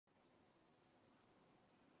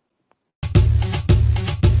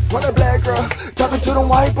Why that black girl talking to them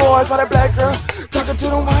white boys? Why that black girl talking to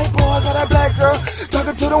them white boys? Why that black girl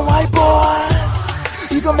talking to them white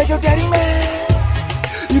boys? You gon' make your daddy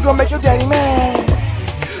mad. You gon' make your daddy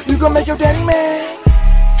mad. You gon' make your daddy mad.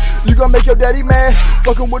 You gon' make your daddy mad.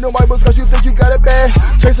 Fucking with them white boys cause you think you got it bad.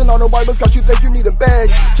 Chasing on the white boys cause you think you need a bag.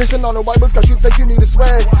 Chasing on the white boys cause you think you need a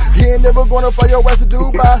swag. He ain't never gonna fly your ass to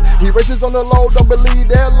Dubai. He races on the low, don't believe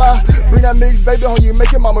that lie. Bring that mix baby home, you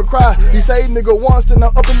make your mama cry. He say nigga once, then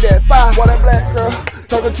I'm up in that fire. Why that black girl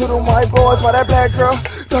talking to them white boys? Why that black girl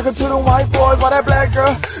talking to them white boys? Why that black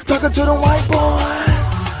girl talking to them white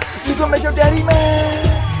boys? You gon' make your daddy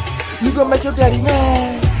mad. You gon' make your daddy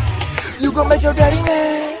mad. You gon' make your daddy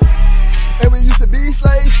mad. And we used to be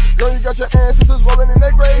slaves. Girl, you got your ancestors rolling in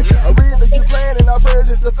their grave. I really think you playing and our prayers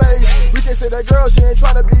is the fade. We can't say that girl, she ain't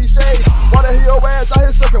trying to be saved. Why the hell your ass out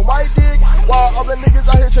here sucking white dick? While other niggas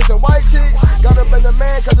out here chasing white chicks. Gotta blame the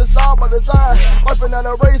man cause it's all by design. Wiping out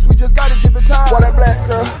a race, we just gotta give it time. Why that black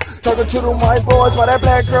girl talking to them white boys? Why that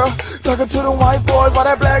black girl talking to them white boys? Why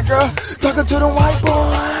that black girl talking to them white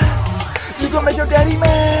boys? You gon' make your daddy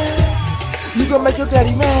mad. You gon' make your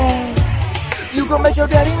daddy mad. You gon' make your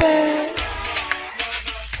daddy mad.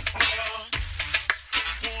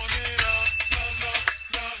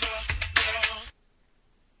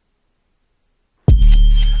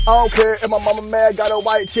 I don't care if my mama mad, got a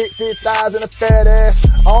white chick, fit thighs and a fat ass.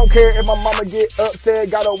 I don't care if my mama get upset,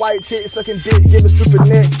 got a white chick sucking dick, give a stupid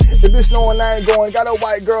neck. If it's snowing, I ain't going, got a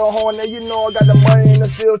white girl horn, now you know I got the money and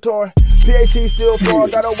it's still torn. PAT still flowing,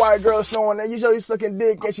 got a white girl snoring, now you show you sucking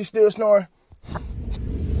dick and she still snoring.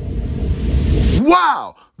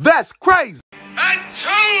 Wow, that's crazy. I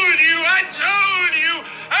told you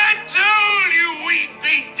we'd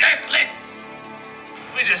be deathless.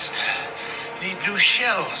 We just need new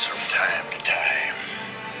shells from time to time.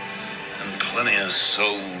 And plenty of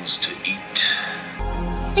souls to eat.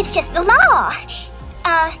 It's just the law.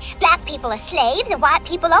 Black people are slaves and white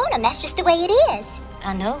people own them. That's just the way it is.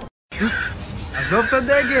 I know. עזוב את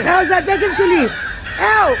הדגל. לא, זה הדגל שלי.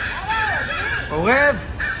 אהו. עורב.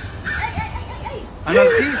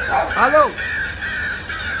 אנרכיסט. הלו.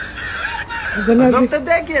 עזוב את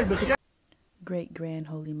הדגל. Great Grand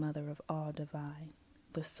Holy Mother of all divine,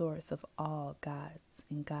 the source of all gods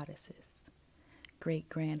and goddesses. Great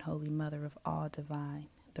Grand Holy Mother of all divine,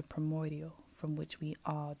 the primordial from which we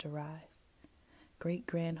all derive. Great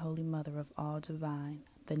Grand Holy Mother of all divine,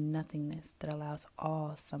 the nothingness that allows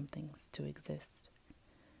all somethings to exist.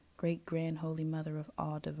 Great Grand Holy Mother of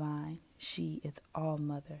all divine, she is all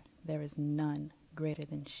mother, there is none greater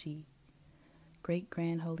than she. Great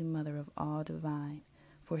Grand Holy Mother of all divine,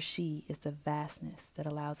 for she is the vastness that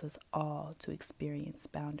allows us all to experience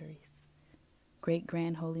boundaries. Great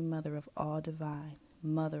Grand Holy Mother of all divine,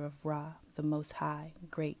 Mother of Ra, the Most High,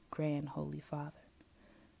 Great Grand Holy Father.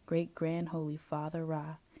 Great Grand Holy Father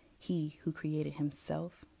Ra, he who created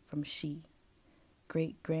himself from she.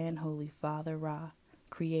 Great Grand Holy Father Ra,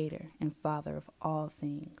 creator and father of all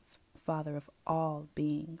things, father of all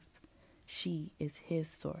beings. She is his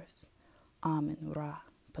source. Amen Ra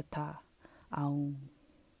Ptah Aum.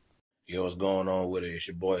 Yo, what's going on with it? It's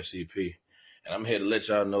your boy CP. And I'm here to let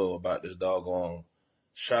y'all know about this doggone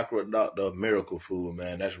Chakra Doctor miracle food,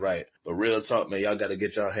 man. That's right. But real talk, man, y'all got to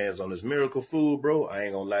get y'all hands on this miracle food, bro. I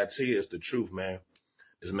ain't gonna lie to you. It's the truth, man.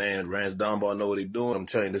 This man, Rance Dunbar, know what he doing. I'm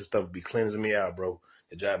telling you, this stuff be cleansing me out, bro.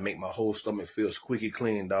 The job make my whole stomach feel squeaky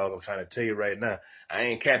clean, dog. I'm trying to tell you right now. I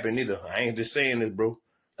ain't capping either. I ain't just saying this, bro.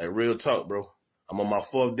 Like, real talk, bro. I'm on my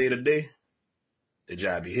 4th day today. The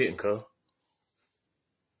job be hitting, cuz.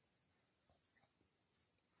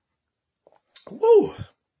 Woo!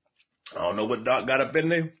 I don't know what Doc got up in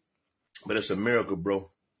there, but it's a miracle, bro.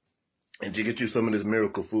 And to get you some of this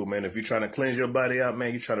miracle food, man, if you're trying to cleanse your body out,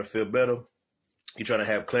 man, you're trying to feel better, you're trying to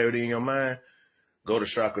have clarity in your mind, go to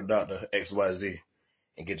Chakra Doctor XYZ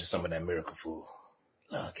and get you some of that miracle food.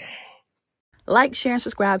 Love gang. Like, share, and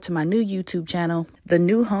subscribe to my new YouTube channel, the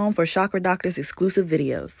new home for Chakra Doctor's exclusive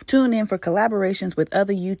videos. Tune in for collaborations with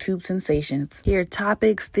other YouTube sensations. Hear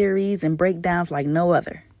topics, theories, and breakdowns like no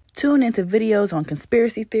other. Tune into videos on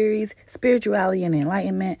conspiracy theories, spirituality and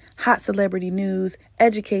enlightenment, hot celebrity news,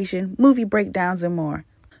 education, movie breakdowns, and more.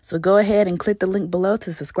 So go ahead and click the link below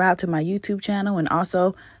to subscribe to my YouTube channel and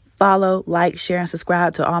also follow, like, share, and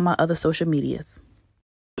subscribe to all my other social medias.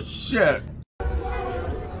 Shit.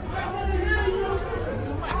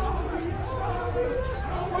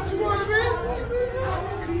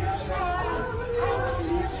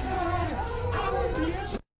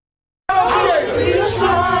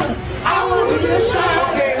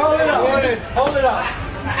 Hold it up.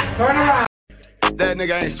 Turn around. That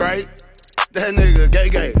nigga ain't straight. That nigga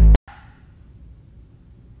gay.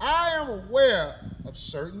 am aware of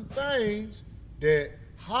certain things that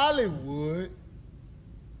Hollywood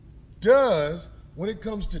does when it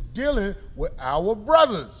comes to dealing with our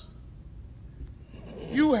brothers.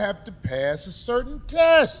 You have to pass a certain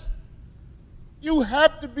test. You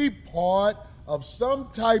have to be part of some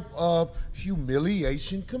type of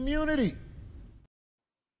humiliation community.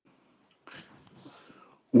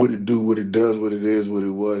 What it do, what it does, what it is, what it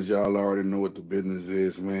was. Y'all already know what the business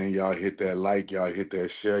is, man. Y'all hit that like, y'all hit that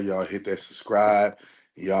share, y'all hit that subscribe.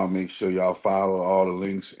 Y'all make sure y'all follow all the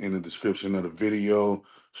links in the description of the video.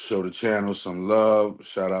 Show the channel some love.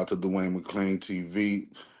 Shout out to Dwayne McClain TV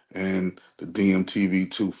and the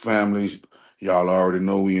DMTV2 families. Y'all already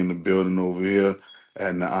know we in the building over here.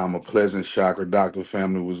 And I'm a Pleasant Chakra Doctor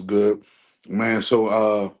family was good. Man,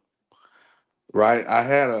 so right, I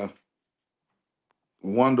had a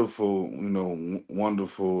wonderful,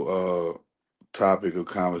 wonderful topic of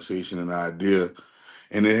conversation and idea.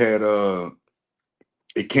 And it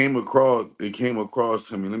came across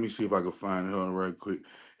to me. Let me see if I can find it on right quick.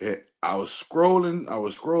 I was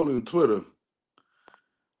scrolling Twitter.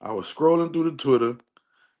 I was scrolling through the Twitter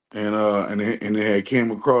and it had came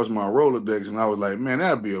across my Rolodex and I was like, man,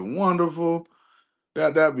 that'd be a wonderful,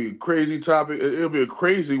 that'd be a crazy topic. It'll be a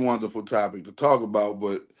crazy, wonderful topic to talk about,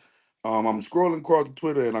 but I'm scrolling across the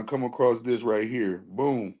Twitter and I come across this right here.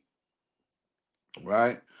 Boom.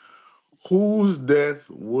 Right? Whose death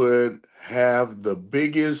would have the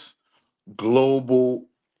biggest global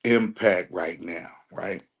impact right now?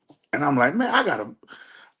 Right? And I'm like, man, I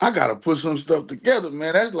gotta put some stuff together,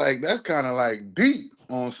 man. That's kind of like deep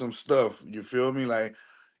on some stuff. You feel me? Like,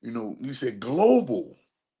 you said global.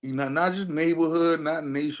 Not just neighborhood, not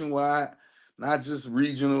nationwide, not just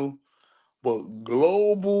regional, but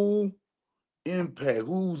global impact.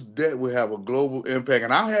 Whose death would have a global impact?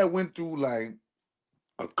 And I had went through like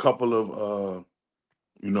a couple of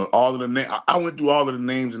all of the names. I went through all of the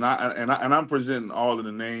names, and I'm presenting all of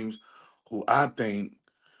the names who I think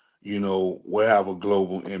will have a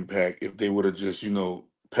global impact if they would have just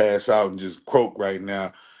pass out and just croak right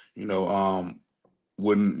now.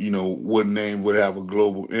 What name would have a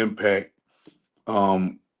global impact,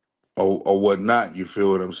 or whatnot. You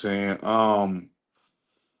feel what I'm saying?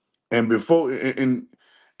 And before and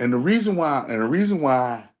the reason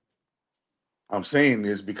why I'm saying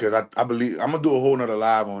this because I believe I'm gonna do a whole nother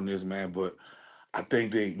live on this, man. But I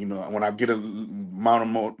think they, when I get a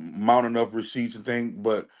mount enough receipts and things,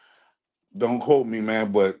 but don't quote me,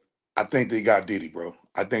 man. But I think they got Diddy, bro.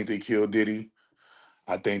 I think they killed Diddy.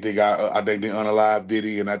 I think they unalive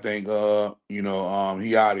Diddy, and I think,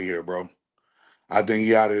 he out of here, bro. I think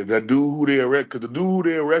he out of here. That dude who they arrested, because the dude who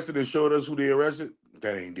they arrested and showed us who they arrested,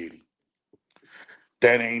 that ain't Diddy.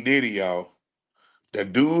 That ain't Diddy, y'all.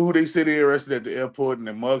 That dude who they said they arrested at the airport and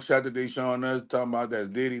the mugshot that they showing us talking about that's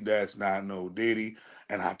Diddy, that's not no Diddy.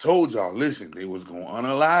 And I told y'all, listen, they was gonna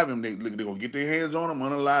unalive him. They gonna get their hands on him,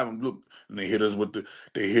 unalive him. Look, and they hit us with the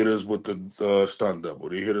stun double.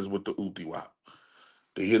 They hit us with the oopty wop.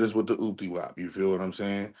 They hit us with the oopty wop. You feel what I'm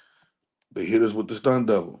saying? They hit us with the stun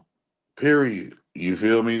double. Period. You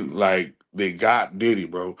feel me? Like they got Diddy,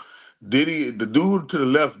 bro. Diddy, the dude to the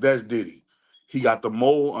left, that's Diddy. He got the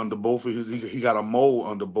mole under both of his. He got a mole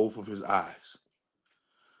under both of his eyes.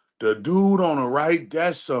 The dude on the right,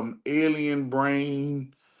 that's some alien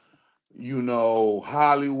brain,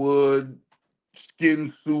 Hollywood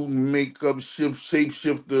skin suit, makeup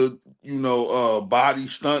shapeshifter, body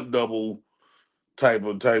stunt double type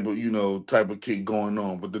of kick going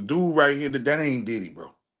on. But the dude right here, that ain't Diddy,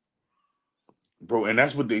 bro. Bro, and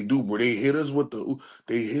that's what they do, bro. They hit us with the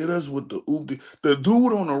oop. The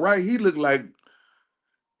dude on the right, he looked like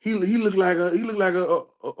a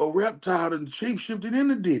reptile and shapeshifted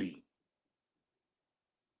into Diddy.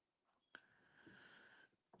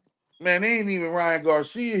 Man, they ain't even Ryan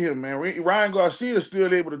Garcia here, man. Ryan Garcia is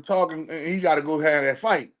still able to talk, and he got to go have that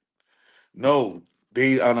fight. No,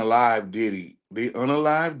 they unalive Diddy. They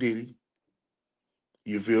unalive Diddy.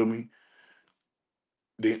 You feel me?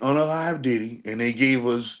 They unalive Diddy, and they gave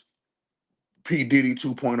us P. Diddy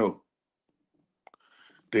 2.0.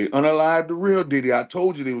 They unalive the real Diddy. I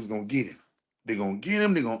told you they was gonna get him. They gonna get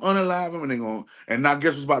him. They gonna unalive him, and now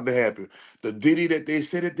guess what's about to happen? The Diddy that they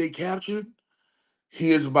said that they captured,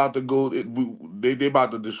 he is about to go. They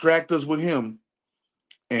about to distract us with him,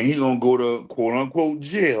 and he gonna go to quote unquote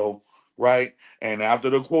jail, right? And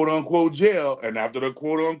after the quote unquote jail,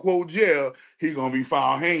 he gonna be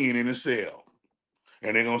found hanging in a cell,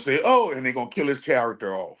 and they gonna say, oh, and they gonna kill his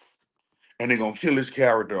character off, bro. And they gonna kill his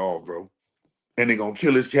character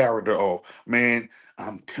off. Man,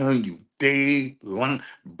 I'm telling you,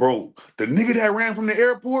 bro. The nigga that ran from the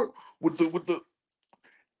airport with the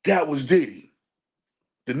That was Diddy.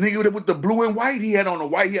 The nigga with the blue and white, he had on a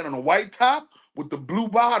white top with the blue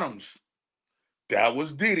bottoms. That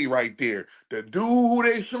was Diddy right there. The dude who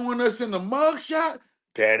they showing us in the mugshot,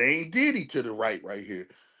 that ain't Diddy to the right here.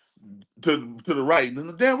 To the right.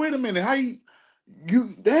 Damn, wait a minute. How you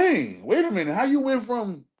dang, wait a minute. How you went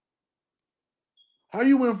from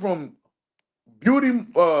beauty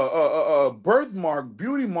birthmark,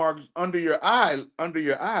 beauty marks under your eyes,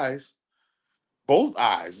 both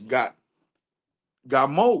eyes got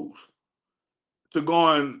moles, to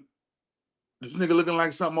going, this nigga looking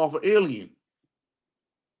like something off of Alien.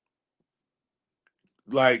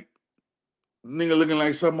 Like, nigga looking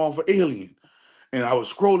like something off of Alien. And I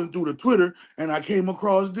was scrolling through the Twitter and I came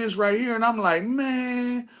across this right here, and I'm like,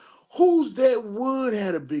 man, who's that would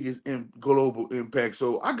have the biggest global impact?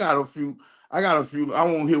 So I got a few. I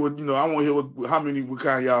won't hear how many what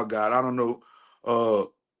kind y'all got. I don't know.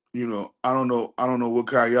 I don't know what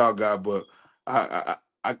kind y'all got, but I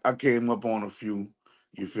came up on a few.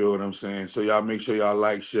 You feel what I'm saying? So y'all make sure y'all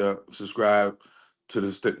like, share, subscribe to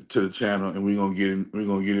the channel, and we're gonna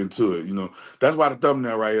get into it. That's why the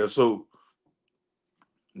thumbnail right here. So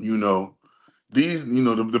these,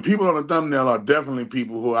 the people on the thumbnail are definitely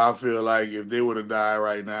people who I feel like if they were to die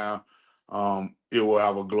right now, it will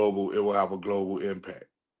have a global impact,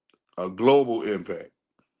 a global impact.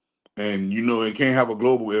 And it can't have a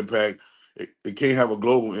global impact. It can't have a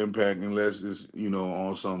global impact unless it's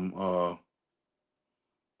on some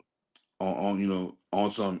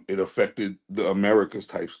on some it affected the Americas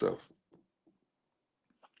type stuff.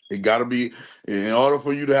 It got to be, in order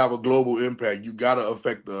for you to have a global impact, you got to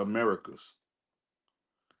affect the Americas.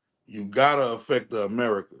 You gotta affect the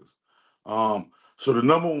Americas. So the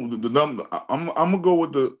number, I'm gonna go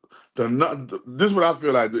with this is what I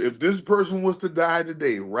feel like. If this person was to die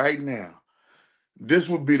today, right now, this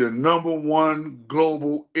would be the number one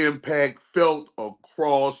global impact felt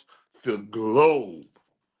across the globe.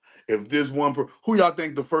 If this one, who y'all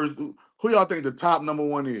think the top number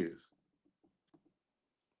one is?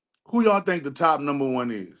 Who y'all think the top number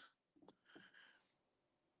one is?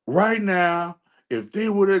 Right now, if they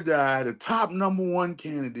would have died, the top number one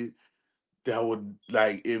candidate that would,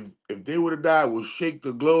 like, if they would have died, would shake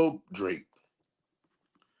the globe, Drake.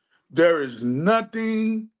 There is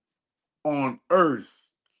nothing on earth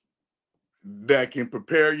that can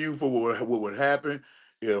prepare you for what would happen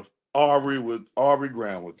if Aubrey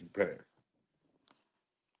Graham was to pass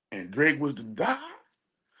and Drake was to die.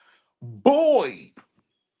 Boy,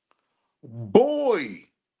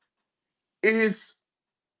 it's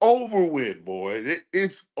over with, boy.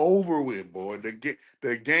 It's over with, boy.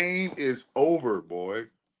 The game is over, boy.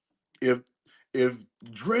 If if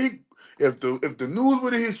Drake, if the news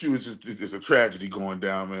would have hit you, it's a tragedy going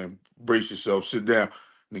down, man. Brace yourself, sit down,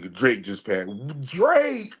 nigga. Drake just passed.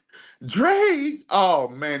 Drake. Oh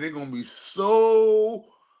man, they're gonna be so,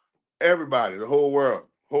 everybody, the whole world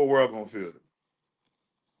gonna feel it.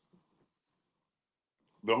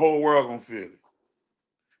 The whole world gonna feel it.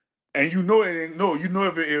 And it ain't no.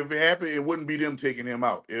 If it happened, it wouldn't be them taking him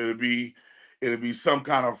out. It'll be some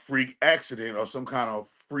kind of freak accident or some kind of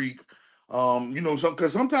freak.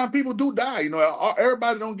 Because sometimes people do die.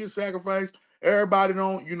 Everybody don't get sacrificed. Everybody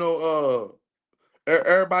don't.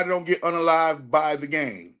 Everybody don't get unalived by the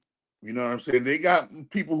game. You know what I'm saying? They got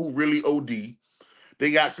people who really OD.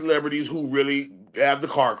 They got celebrities who really have the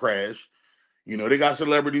car crash. They got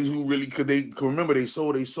celebrities who really, remember, they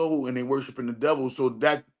sold their soul and they worshiping the devil. So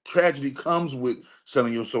that tragedy comes with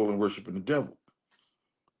selling your soul and worshiping the devil.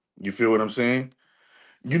 You feel what I'm saying?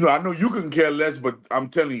 I know you couldn't care less, but I'm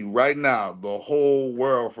telling you right now, the whole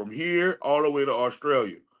world, from here all the way to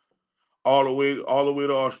Australia, all the way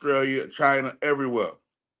to Australia, China, everywhere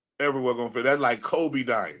gonna feel. That's like Kobe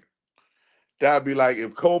dying. That'd be like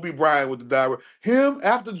if Kobe Bryant was to die. Him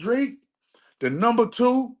after Drake, the number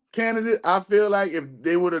two candidate, I feel like if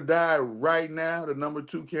they would have died right now, the number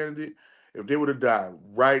two candidate, if they would have died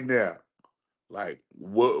right now, like,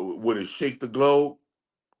 what would it shake the globe?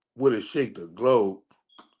 Would it shake the globe?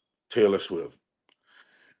 Taylor Swift.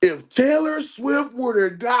 If Taylor Swift were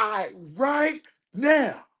to die right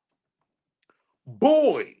now,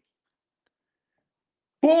 boy,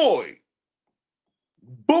 boy,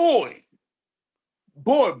 boy,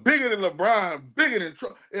 boy, bigger than LeBron, bigger than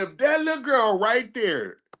Trump. If that little girl right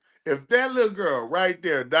there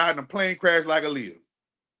died in a plane crash like Aaliyah,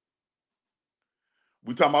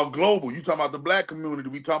 we talking about global. You talking about the black community.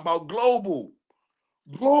 We talking about global.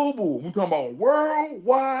 Global. We talking about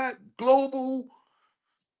worldwide, global.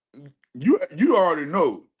 You already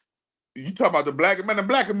know. You talking about the black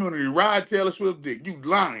community. Ride Taylor Swift dick. You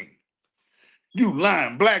lying. You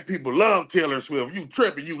lying. Black people love Taylor Swift. You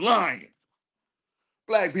tripping. You lying.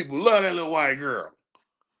 Black people love that little white girl.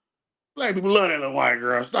 Black people love that little white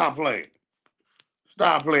girl. Stop playing.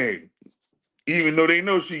 Stop playing. Even though they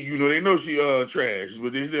know she, they know she trash,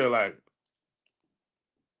 but they still like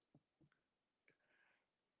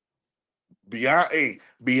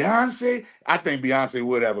Beyonce. I think Beyonce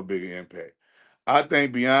would have a bigger impact. I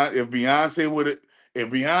think if Beyonce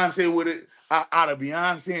would it, out of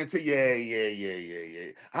Beyonce and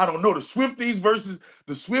yeah. I don't know the Swifties versus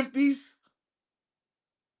the Swifties.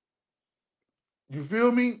 You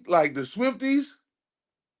feel me? Like the Swifties.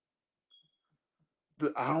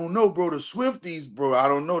 I don't know, bro. The Swifties, bro. I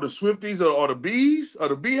don't know the Swifties or the Bees or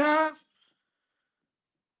the Beehive.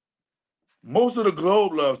 Most of the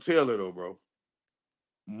globe loves Taylor, though, bro.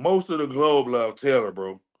 Most of the globe love Taylor,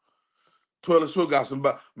 bro. Taylor Swift got some,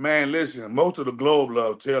 man. Listen, most of the globe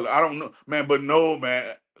love Taylor. I don't know, man, but no,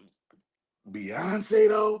 man. Beyonce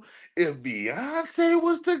though, if Beyonce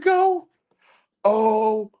was to go,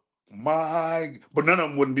 oh my! But none of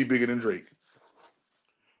them wouldn't be bigger than Drake.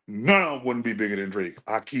 None of them wouldn't be bigger than Drake.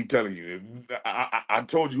 I keep telling you. I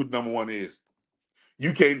told you who number one is.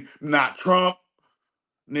 You can't not Trump,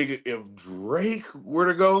 nigga. If Drake were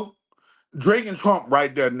to go, Drake and Trump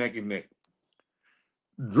right there neck and neck.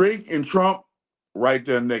 Drake and Trump right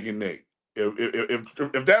there neck and neck.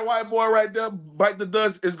 If that white boy right there bite the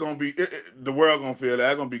dust, it's gonna be the world gonna feel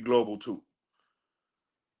that. It's gonna be global too.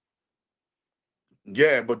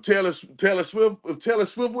 Yeah, but Taylor Swift, if Taylor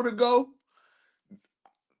Swift were to go,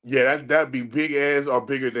 yeah, that'd be big ass or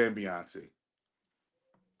bigger than Beyonce.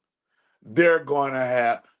 They're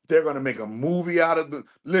gonna make a movie out of the.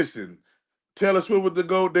 Listen, Taylor Swift with to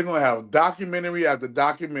go, they're gonna have documentary after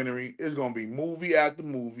documentary. It's gonna be movie after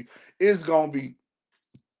movie. It's gonna be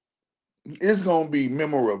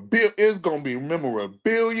memorabilia. It's gonna be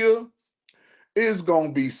memorabilia. It's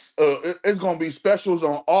gonna be specials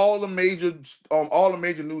on all the major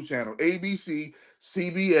news channels, ABC,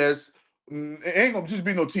 CBS. It ain't gonna just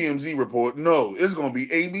be no TMZ report. No, it's gonna be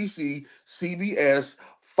ABC, CBS,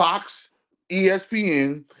 Fox,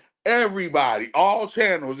 ESPN, everybody, all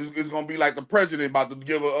channels. It's gonna be like the president about to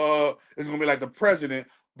give it's gonna be like the president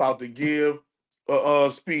about to give a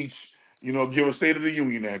speech. Give a State of the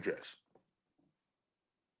Union address.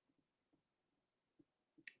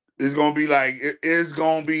 It's gonna be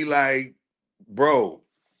like, bro.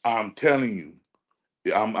 I'm telling you,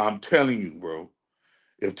 I'm telling you, bro.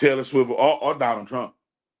 If Taylor Swift or Donald Trump,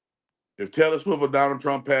 if Taylor Swift or Donald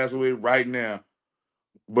Trump pass away right now,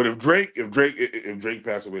 but if Drake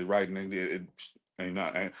passed away right now, it ain't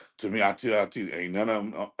not. To me, I tell you, ain't none of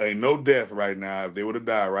them, ain't no death right now. If they would have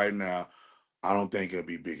died right now, I don't think it'd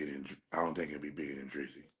be bigger than. I don't think it'd be bigger than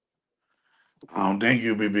Drizzy. I don't think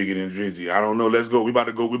it'll be bigger than Drizzy. I don't know. Let's go. We about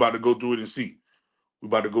to go. We about to go through it and see. We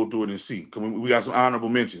about to go through it and see. We got some honorable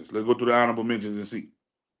mentions. Let's go through the honorable mentions and see.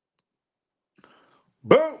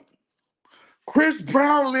 Boom. Chris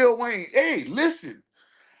Brown, Lil Wayne. Hey, listen.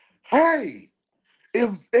 Hey,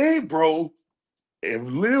 bro, if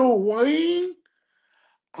Lil Wayne,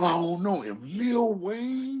 I don't know, if Lil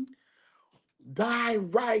Wayne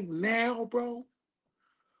died right now, bro.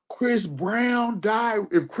 If Chris Brown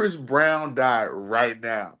died right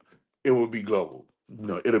now, it would be global.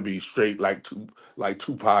 No, it'll be straight like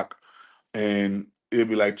Tupac, and it'll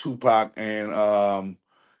be like Tupac and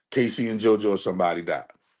Casey and JoJo or somebody died.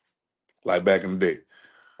 Like back in the day.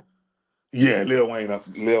 Yeah, Lil Wayne up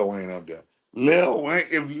there.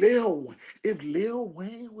 If Lil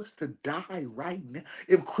Wayne was to die right now,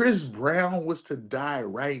 if Chris Brown was to die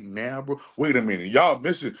right now, bro. Wait a minute,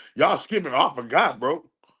 y'all skipping. I forgot, bro.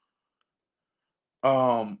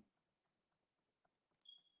 Um,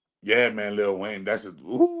 yeah, man, Lil Wayne.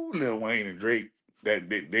 Lil Wayne and Drake. That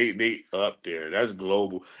they up there. That's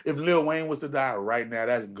global. If Lil Wayne was to die right now,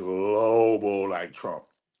 that's global. Like Trump,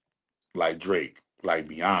 like Drake, like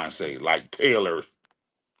Beyonce, like Taylor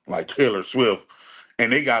Swift,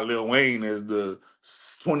 and they got Lil Wayne as the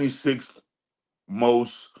 26th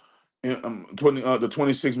most the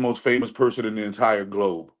 26th most famous person in the entire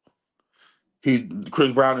globe.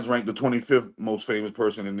 Chris Brown is ranked the 25th most famous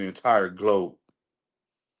person in the entire globe.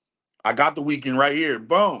 I got the Weeknd right here.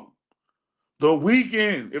 Boom. The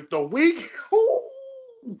Weeknd. If the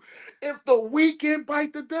Weeknd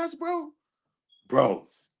bite the dust, bro,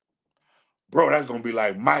 that's gonna be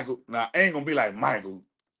like Michael. Now, ain't gonna be like Michael.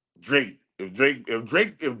 Drake. If Drake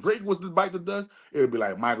was to bite the dust, it would be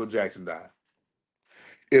like Michael Jackson died.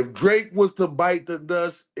 If Drake was to bite the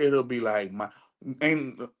dust, it'll be like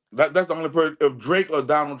that's the only person. If Drake or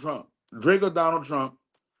Donald Trump,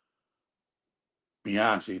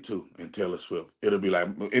 Beyonce too, and Taylor Swift. It'll be like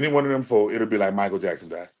any one of them four. It'll be like Michael Jackson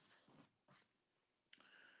died.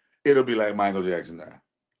 It'll be like Michael Jackson died.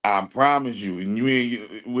 I promise you, and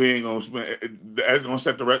we ain't gonna spend. That's gonna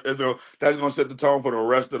set the rest. That's gonna set the tone for the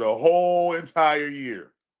rest of the whole entire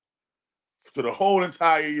year. To the whole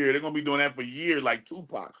entire year, they're gonna be doing that for years, like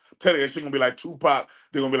Tupac. Tell you, that shit gonna be like Tupac.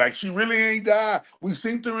 They're gonna be like, she really ain't died. We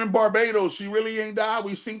seen her in Barbados. She really ain't died.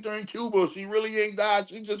 We seen her in Cuba. She really ain't died.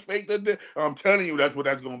 She just faked her death. I'm telling you, that's what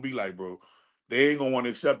that's gonna be like, bro. They ain't gonna want to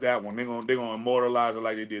accept that one. They're gonna immortalize it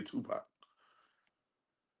like they did Tupac.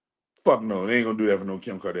 Fuck no, they ain't gonna do that for no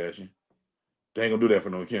Kim Kardashian. They ain't gonna do that for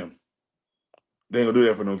no Kim. They ain't gonna do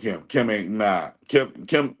that for no Kim. Kim ain't nah.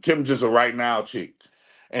 Kim just a right now chick,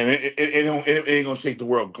 and it ain't gonna shake the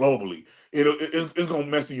world globally. It's gonna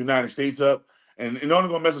mess the United States up, and it only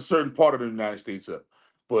gonna mess a certain part of the United States up.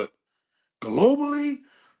 But globally,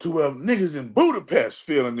 to have niggas in Budapest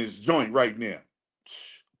feeling this joint right now.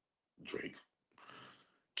 Drake,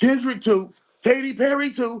 Kendrick too, Katy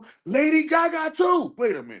Perry too, Lady Gaga too.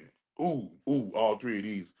 Wait a minute. Ooh, all three of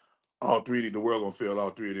these, the world gonna feel all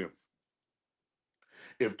three of them.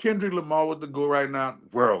 If Kendrick Lamar was to go right now,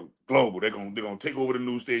 world, global, they're gonna take over the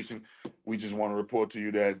news station. We just want to report to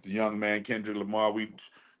you that the young man Kendrick Lamar,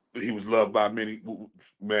 he was loved by many.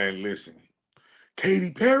 Man, listen, Katy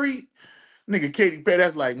Perry, nigga, Katy Perry,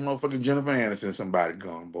 that's like motherfucking Jennifer Aniston. Somebody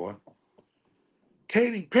gone, boy.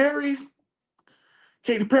 Katy Perry,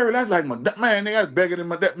 that's like man, nigga, that's bigger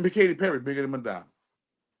than Katy Perry, bigger than Madonna.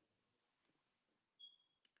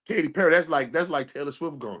 Katy Perry, that's like Taylor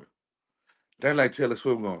Swift going. That's like Taylor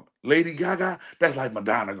Swift going. Lady Gaga, that's like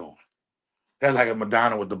Madonna going. That's like a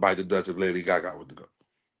Madonna with the bite the dust if Lady Gaga with the go.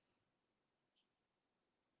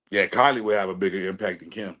 Yeah, Kylie would have a bigger impact than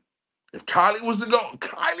Kim. If Kylie was to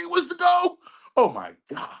go, oh my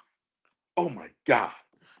God. Oh my God.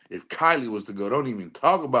 If Kylie was to go, don't even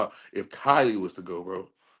talk about if Kylie was to go, bro.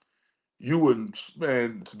 You wouldn't,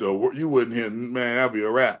 man, you wouldn't hear, man, that'd be a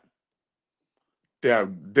wrap.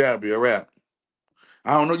 That'd be a wrap.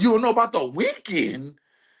 I don't know. You don't know about the weekend.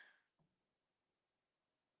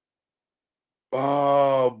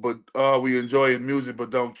 Oh, but we enjoy his music,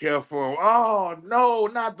 but don't care for him. Oh no,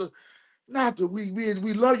 not the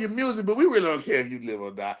we love your music, but we really don't care if you live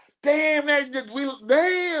or die. Damn,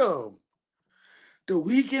 damn. The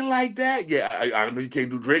weekend like that? Yeah, I know you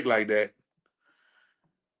can't do Drake like that.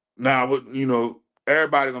 Nah, but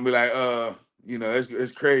everybody gonna be like,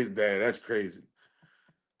 it's crazy, Dad. That's crazy.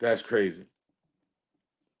 That's crazy.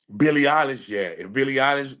 Billie Eilish, yeah. If Billie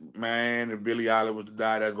Eilish, man, if Billie Eilish was to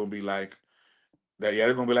die, that's gonna be like that. Yeah,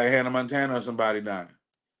 it's gonna be like Hannah Montana or somebody dying.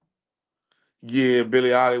 Yeah, Billie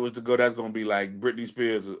Eilish was to go, that's gonna be like Britney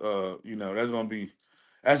Spears.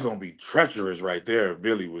 That's gonna be treacherous right there if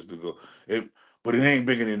Billie was to go. But it ain't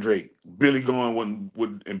bigger than Drake. Billie going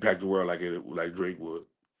wouldn't impact the world like Drake would.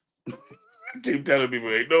 I keep telling people,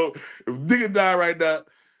 ain't no. If nigga die right now,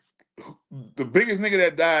 the biggest nigga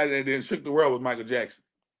that died and then shook the world was Michael Jackson.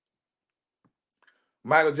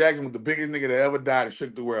 Michael Jackson was the biggest nigga that ever died and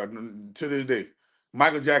shook the world to this day.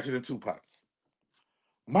 Michael Jackson and Tupac.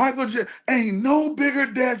 Ain't no bigger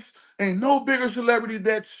deaths, ain't no bigger celebrity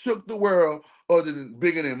that shook the world other than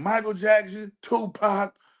bigger than Michael Jackson,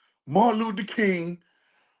 Tupac, Martin Luther King,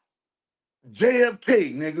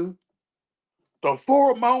 JFK, nigga. The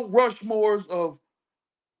four Mount Rushmores of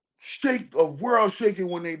world shaking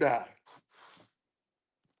when they died.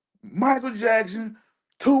 Michael Jackson,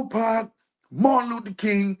 Tupac, Martin Luther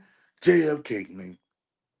King, JFK, nigga.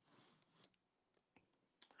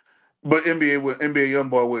 But NBA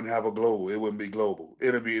YoungBoy wouldn't have a global. It wouldn't be global.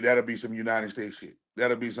 That'll be some United States shit.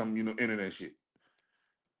 That'll be some internet shit.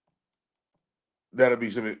 That'll be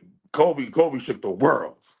some. Kobe shook the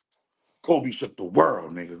world. Kobe shook the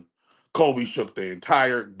world, nigga. Kobe shook the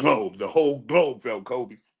entire globe. The whole globe felt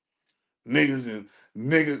Kobe. Niggas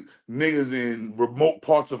in remote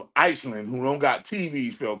parts of Iceland who don't got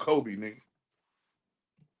TVs felt Kobe, nigga.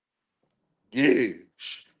 Yeah.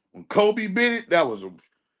 When Kobe bit it, that was a.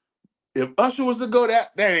 If Usher was to go,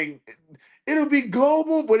 that ain't. It'll be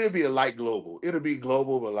global, but it'll be a light global. It'll be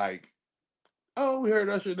global, but like, oh, we heard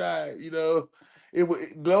Usher die. It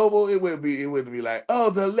would global. It wouldn't be like, oh,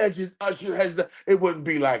 the legend Usher has died. It wouldn't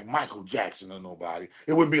be like Michael Jackson or nobody.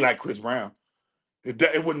 It wouldn't be like Chris Brown.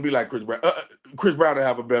 It wouldn't be like Chris Brown. Chris Brown would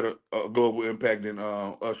have a better global impact than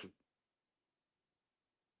Usher.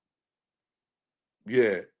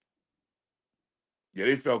 Yeah. Yeah,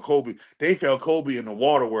 they felt Kobe. They felt Kobe in the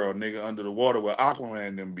water world, nigga, under the water where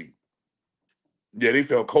Aquaman them be. Yeah, they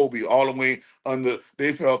felt Kobe all the way under.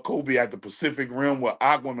 They felt Kobe at the Pacific Rim where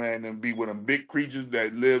Aquaman and be with them big creatures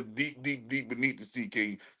that live deep, deep, deep beneath the sea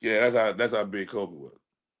king. Yeah, that's how big Kobe was.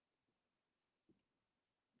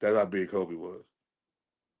 That's how big Kobe was.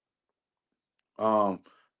 Um,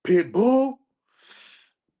 Pitbull,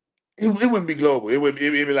 it wouldn't be global. It'd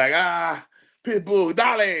be like Pitbull,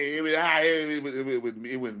 Dolly.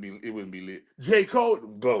 It wouldn't be lit. J. Cole,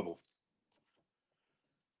 global.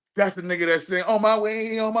 That's the nigga that saying on my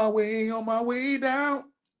way, on my way, on my way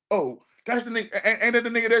down. Oh, that's the nigga. Ain't that the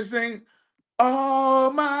nigga that sing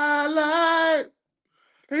all my life?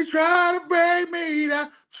 They try to break me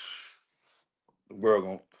down. The world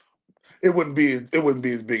gon' it wouldn't be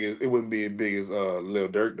as big as Lil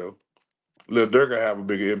Durk though. Lil Durk will have a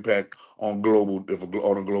bigger impact on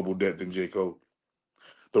on a global debt than J. Cole.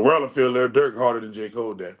 The world will feel Lil Durk harder than J.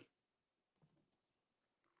 Cole debt.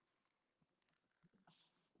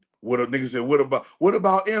 What a nigga said, what about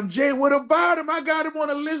MJ? What about him? I got him on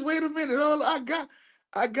the list. Wait a minute. Oh,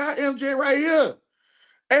 I got MJ right here.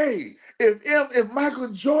 Hey, if Michael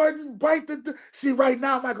Jordan bite see right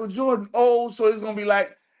now Michael Jordan old, so it's gonna be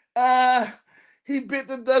like, he bit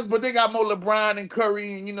the dust, but they got more LeBron and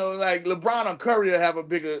Curry, and like LeBron and Curry will have a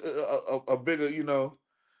bigger, bigger,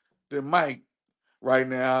 than Mike right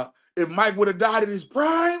now. If Mike would have died in his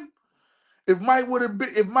prime, if Mike would have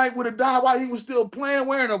died while he was still playing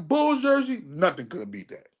wearing a Bulls jersey, nothing could have beat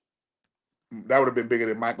that. That would have been bigger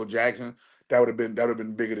than Michael Jackson. That would have been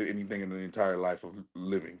bigger than anything in the entire life of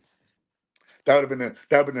living. That would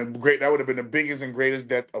have been the biggest and greatest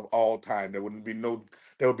death of all time. There would be no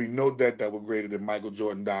death that was greater than Michael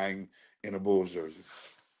Jordan dying in a Bulls jersey.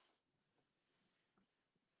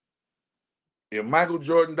 If Michael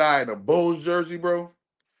Jordan died in a Bulls jersey, bro,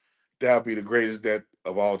 that would be the greatest death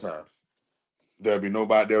of all time. There'll be no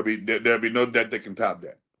death that can top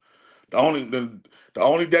that. The only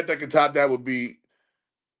death that can top that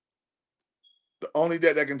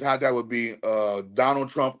would be Donald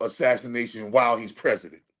Trump assassination while he's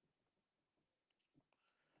president.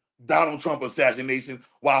 Donald Trump assassination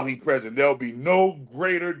while he's president. There'll be no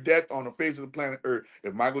greater death on the face of the planet Earth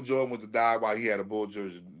if Michael Jordan was to die while he had a Bull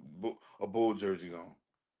jersey on.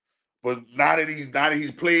 But now that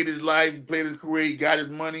he's played his life, played his career, he got his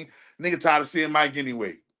money, nigga tired of seeing Mike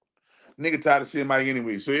anyway.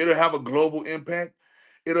 So it'll have a global impact.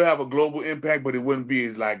 But it wouldn't be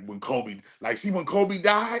as like when Kobe. Like, see, when Kobe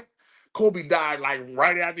died like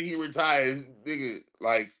right after he retired. Nigga,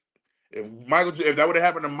 like if that would have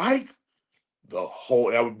happened to Mike,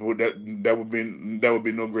 that would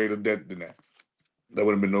be no greater death than that. That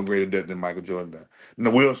would have been no greater death than Michael Jordan died. Now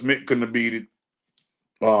Will Smith couldn't have beat it.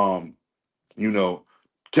 You know,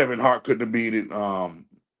 Kevin Hart couldn't have beat it.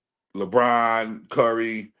 LeBron,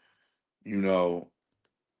 Curry, you know,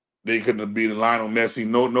 they couldn't have beaten Lionel Messi.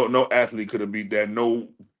 No athlete could have beat that. No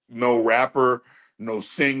rapper, no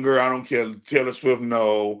singer. I don't care. Taylor Swift,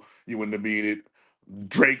 no, you wouldn't have beat it.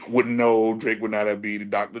 Drake wouldn't know. Drake would not have beat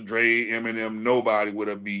it. Dr. Dre, Eminem, nobody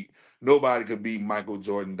could beat Michael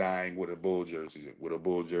Jordan dying with a Bull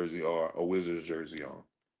jersey or a Wizards jersey on.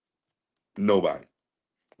 Nobody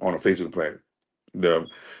on the face of the planet.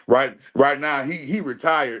 Right now he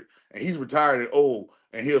retired, and he's retired at old,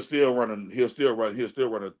 and he'll still run a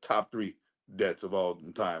top 3 deaths of all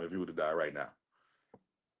time if he were to die right now.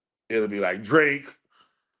 It'll be like Drake,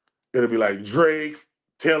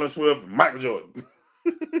 Taylor Swift, Michael Jordan.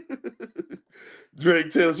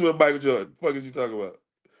 Drake, Taylor Swift, Michael Jordan. Fuck is you talking about?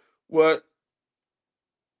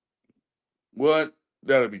 What?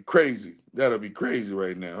 That'll be crazy. That'll be crazy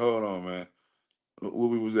right now. Hold on, man. What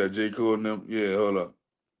was that? J. Cole and them? Yeah, hold up.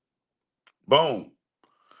 Boom.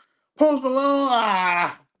 Post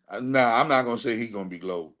Malone, nah, I'm not gonna say he's gonna be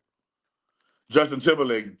global. Justin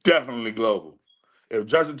Timberlake, definitely global. If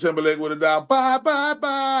Justin Timberlake would have died, bye,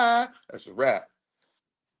 that's a wrap.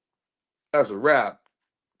 That's a wrap.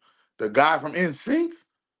 The guy from NSYNC,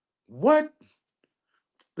 what?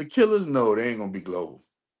 The Killers, no, they ain't gonna be global.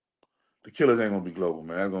 The Killers ain't gonna be global,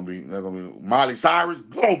 man. That's gonna be Miley Cyrus,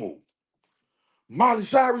 global. Miley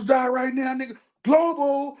Cyrus died right now, nigga.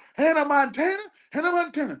 Global. Hannah Montana. You know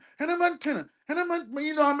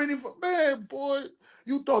how many, man, boy.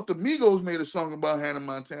 You thought the Migos made a song about Hannah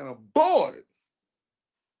Montana. Boy.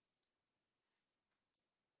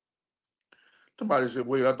 Somebody said,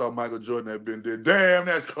 wait, I thought Michael Jordan had been dead. Damn,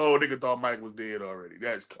 that's cold. Nigga thought Mike was dead already.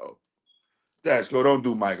 That's cold. That's cold. Don't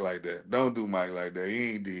do Mike like that. Don't do Mike like that.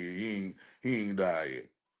 He ain't dead. He ain't died yet.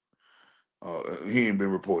 He ain't been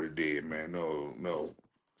reported dead, man. No.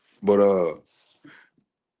 But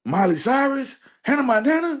Miley Cyrus, Hannah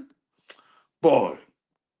Montana, boy,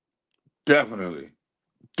 definitely.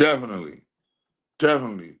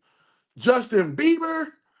 Definitely. Justin Bieber,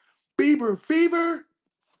 Bieber fever.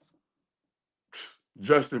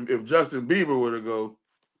 If Justin Bieber were to go,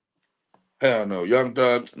 hell no. Young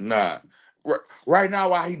Thug, nah. Right now,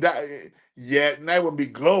 while he died, yeah, that wouldn't be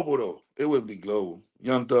global though. It wouldn't be global.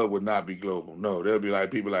 Young Thug would not be global. No, there'll be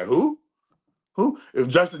like people like who? Who? If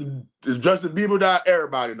Justin Bieber died,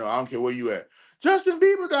 everybody know. I don't care where you at. Justin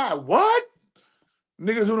Bieber died. What?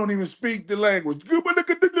 Niggas who don't even speak the language. Justin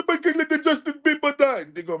Bieber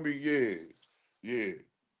died. They're gonna be,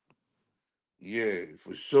 yeah,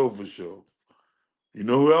 for sure, for sure. You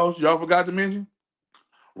know who else y'all forgot to mention?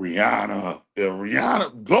 Rihanna. Yeah,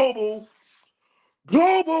 Rihanna, global,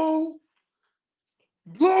 global,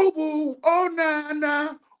 global. Oh,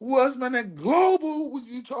 nah. What's my name? Global. What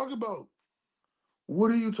you talking about?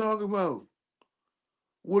 What are you talking about?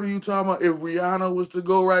 What are you talking about? If Rihanna was to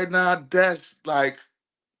go right now, that's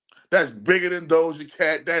bigger than Doja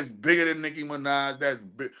Cat. That's bigger than Nicki Minaj.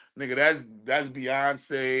 Nigga. That's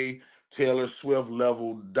Beyonce, Taylor Swift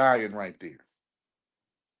level dying right there.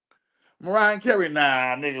 Mariah Carey,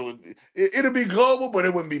 nah, nigga. It'll be global, but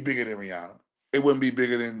it wouldn't be bigger than Rihanna. It wouldn't be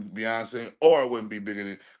bigger than Beyonce, or it wouldn't be bigger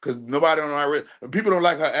than because nobody don't like people don't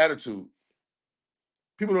like her attitude.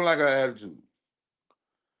 People don't like her attitude.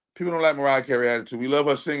 People don't like Mariah Carey attitude. We love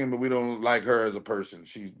her singing, but we don't like her as a person.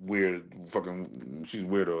 She's weird, she's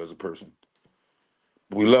weirdo as a person.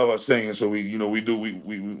 We love her singing, so we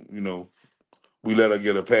let her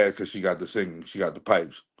get a pass because she got the singing. She got the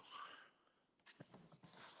pipes.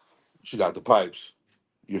 She got the pipes.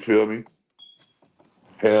 You feel me?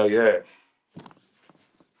 Hell yeah.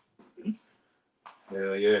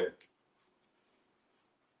 Hell yeah.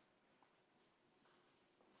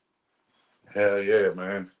 Hell yeah,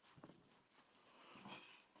 man.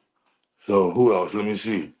 So who else? Let me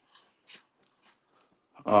see.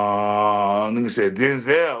 Nigga said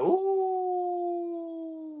Denzel.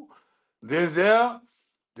 Ooh. Denzel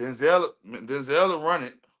will run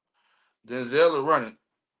it. Denzel will run it.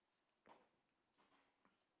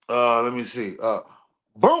 Let me see.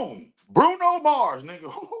 Boom. Bruno Mars, nigga.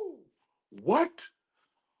 Ooh. What?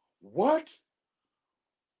 What?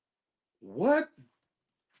 What?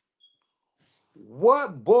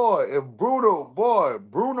 What, boy? If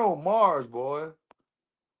Bruno Mars, boy.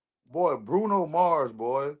 Boy, Bruno Mars,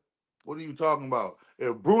 boy. What are you talking about?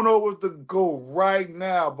 If Bruno was to go right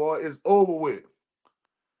now, boy, it's over with.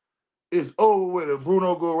 It's over with if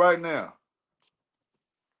Bruno go right now.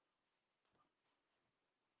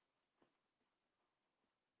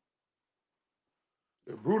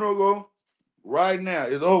 If Bruno go right now,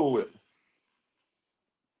 it's over with.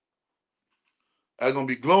 That's gonna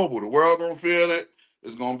be global. The world gonna feel it.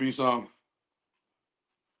 It's gonna be some.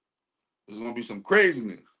 It's gonna be some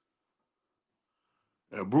craziness.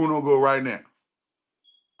 If Bruno go right now,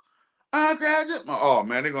 I graduate. Oh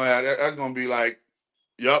man, they're gonna have that. That's gonna be like,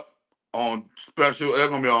 yep, on special. That's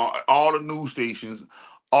gonna be on all the news stations.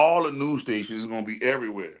 All the news stations is gonna be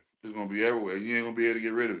everywhere. It's gonna be everywhere. You ain't gonna be able to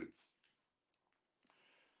get rid of it.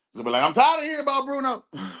 They'll be like, I'm tired of hearing about Bruno.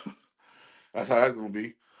 That's how that's gonna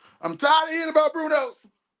be. I'm tired of hearing about Bruno.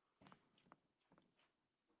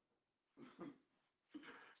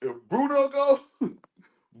 If Bruno go,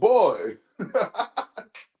 boy,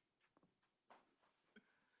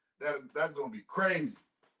 that's gonna be crazy.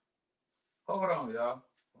 Hold on, y'all.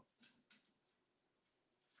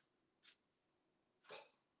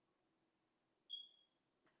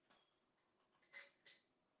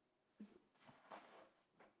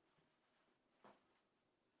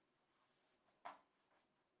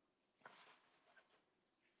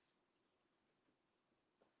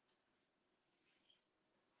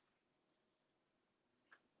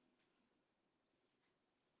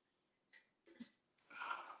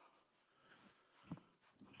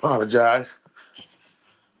 Apologize.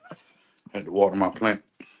 Had to water my plant.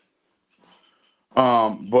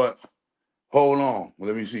 But hold on.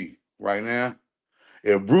 Let me see. Right now,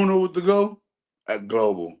 if Bruno was to go, at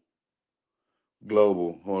global.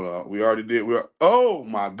 Hold on. We already did. Oh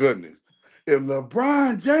my goodness. If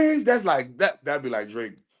LeBron James, that's like that'd be like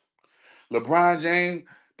Drake. LeBron James,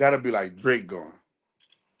 that'd be like Drake going.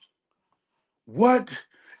 What?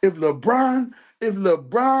 If LeBron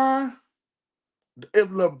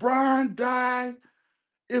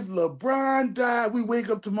died, we wake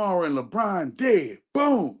up tomorrow and LeBron dead.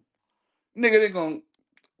 Boom. Nigga,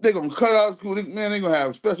 they gonna cut out school. Man, they gonna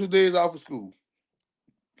have special days off of school.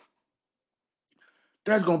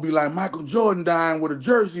 That's gonna be like Michael Jordan dying with a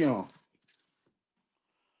jersey on.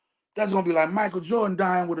 That's gonna be like Michael Jordan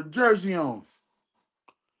dying with a jersey on.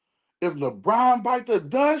 If LeBron bite the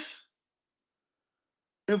dust,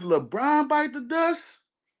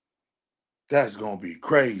 That's gonna be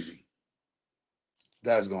crazy.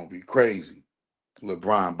 That's gonna be crazy.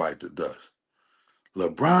 LeBron bite the dust.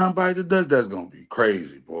 LeBron bite the dust. That's gonna be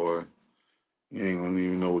crazy, boy. You ain't gonna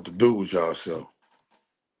even know what to do with yourself.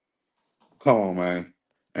 Come on, man.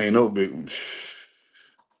 Ain't no big.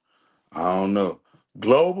 I don't know.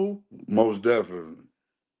 Global, most definitely.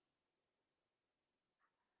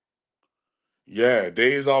 Yeah,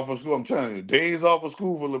 days off of school. I'm telling you, days off of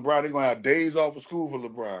school for LeBron. They're gonna have days off of school for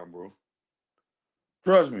LeBron, bro.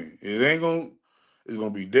 Trust me, it ain't gonna. It's gonna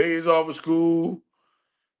be days off of school.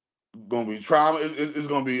 Gonna be trauma. It's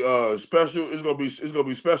gonna be special. It's gonna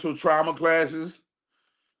be special trauma classes.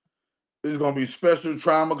 It's gonna be special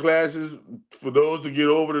trauma classes for those to get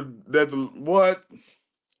over what.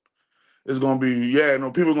 It's gonna be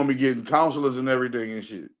people gonna be getting counselors and everything and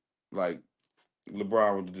shit. Like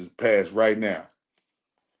LeBron would just pass right now.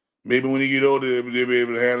 Maybe when he get older, they'll be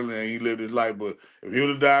able to handle it and he lived his life. But if he would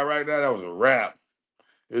have died right now, that was a wrap.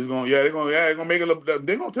 They're gonna make it look. They're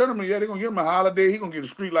gonna turn him. Yeah, they're gonna give him a holiday. He gonna get a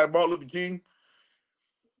street like Martin Luther King.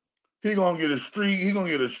 He gonna get a street. He gonna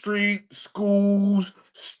get a street, schools,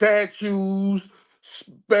 statues,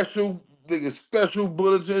 special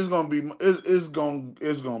bulletins. It's gonna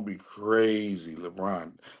be crazy.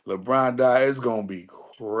 LeBron died. It's gonna be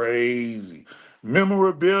crazy.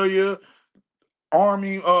 Memorabilia,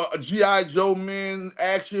 Army, GI Joe men,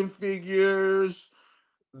 action figures,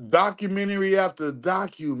 documentary after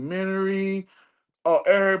documentary.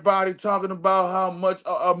 Everybody talking about how much,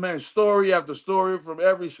 man, story after story from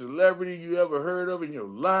every celebrity you ever heard of in your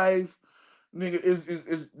life. Nigga,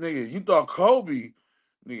 nigga, you thought Kobe,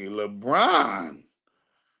 nigga, LeBron,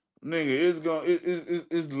 nigga,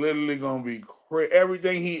 it's literally gonna be crazy.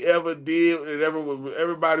 Everything he ever did and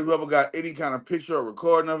everybody who ever got any kind of picture or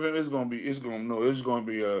recording of him, it's gonna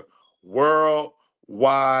be a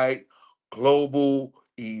worldwide global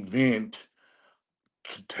event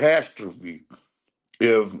catastrophe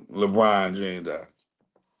if LeBron James died.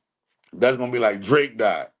 That's gonna be like Drake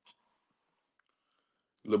died.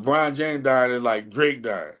 LeBron James died is like Drake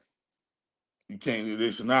died. You can't.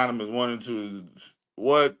 They're synonymous. One and two.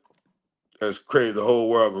 What? That's crazy. The whole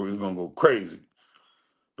world is gonna go crazy.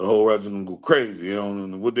 The whole world's gonna go crazy. You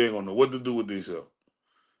don't know what they're gonna know what to do with themselves.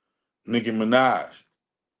 Nicki Minaj.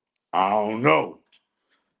 I don't know.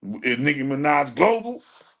 Is Nicki Minaj global?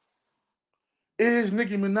 Is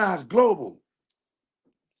Nicki Minaj global?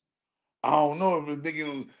 I don't know if it's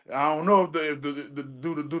Nicki. I don't know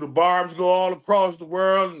do the barbs go all across the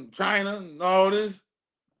world and China and all this.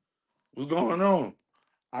 What's going on?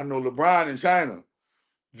 I know LeBron in China.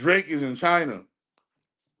 Drake is in China.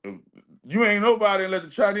 You ain't nobody and let the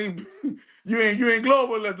Chinese. You ain't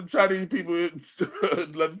global. Let the Chinese people let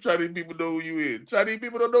the Chinese people know who you is. Chinese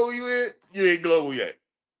people don't know who you is. You ain't global yet.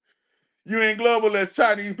 You ain't global. Let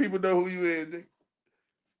Chinese people know who you is. Nigga.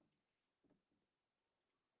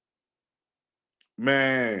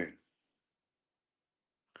 Man,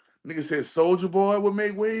 nigga said Soldier Boy would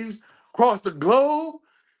make waves across the globe.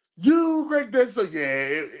 You great that so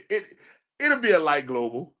it'll be a light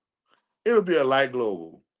global. It'll be a light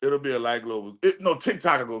global. It'll be a light global. No,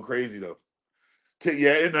 TikTok will go crazy though.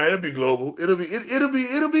 It'll be global. It'll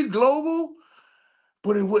be global,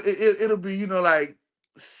 but it'll be like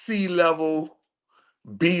sea level,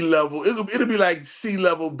 B level. It'll be like sea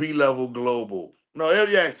level, B level global. No,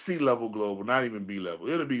 sea level global, not even B level.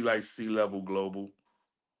 It'll be like sea level global.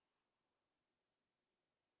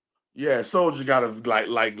 Yeah, Soldier got to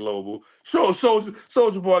like global.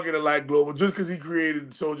 Soldier Boy get a like global just because he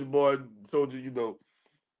created Soldier Boy. Soldier,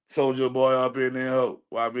 Soldier Boy up in there.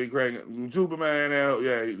 Why be cranking Superman?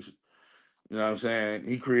 Yeah, you know what I'm saying.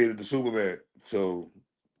 He created the Superman, so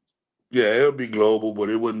yeah, it'll be global, but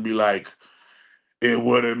it wouldn't be like Drake. It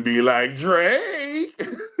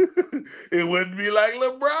wouldn't be like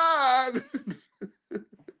LeBron.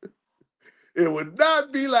 It would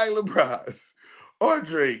not be like LeBron or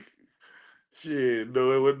Drake. Shit,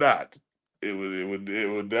 no, it would not. It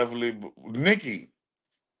would definitely Nicki.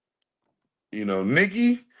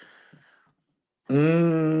 Nicki.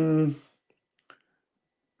 Mm,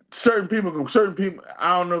 certain people.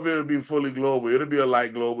 I don't know if it'll be fully global. It'll be a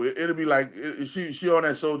light global. It'll be like she on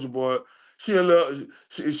that Soldier Boy. She a little.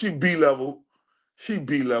 She B level. She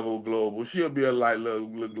B level global. She'll be a light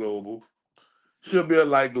level global. She'll be a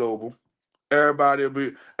light global. Everybody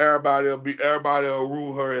will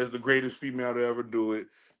rule her as the greatest female to ever do it.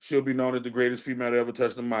 She'll be known as the greatest female to ever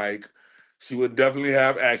touch the mic. She would definitely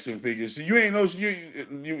have action figures. So you ain't know she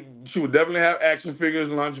would definitely have action figures,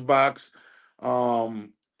 lunchbox.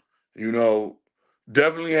 Um, you know,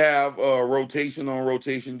 definitely have rotation on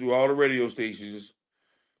rotation through all the radio stations.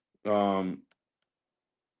 Um,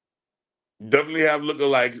 Definitely have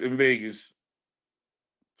lookalikes in Vegas.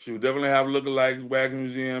 She'll definitely have lookalikes back in the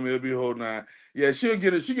museum. It'll be a whole nine. Yeah, she'll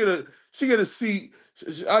get a she get a C.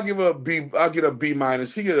 I'll give her a B. I'll get a B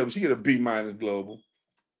minus. She get a B minus global.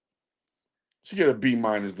 She get a B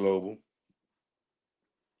minus global.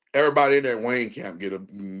 Everybody in that Wayne camp get a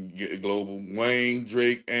global. Wayne,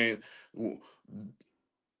 Drake, and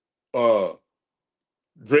uh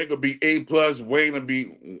Drake will be A plus. Wayne will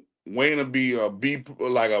be a B,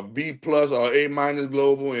 like a B plus or A minus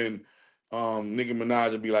global, and Nicki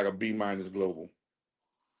Minaj will be like a B minus global.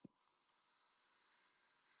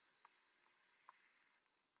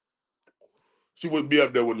 She would be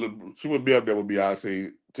up there with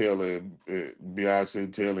Beyonce Taylor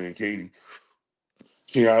and Katie.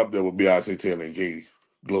 She not up there with Beyonce Taylor and Katie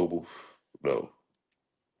global. No.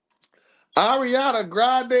 Ariana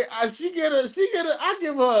Grande, I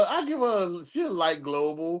give her, she'll like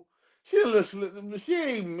global. She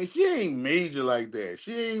ain't major like that.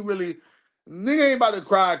 She ain't really, nigga ain't about to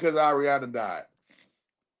cry because Ariana died.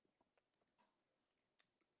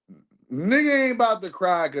 Nigga ain't about to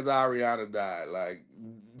cry because Ariana died. Like,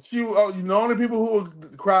 the only people who will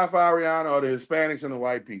cry for Ariana are the Hispanics and the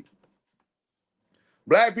white people.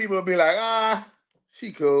 Black people will be like,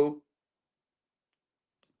 she cool.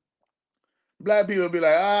 Black people will be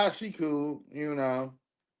like, she cool,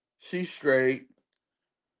 she's straight.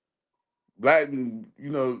 Black, you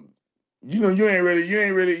ain't really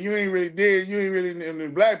dead. You ain't really, and the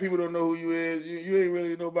black people don't know who you is. You ain't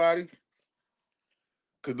really nobody.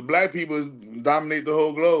 Because the black people dominate the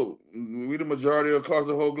whole globe. We the majority across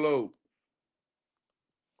the whole globe.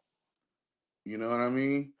 You know what I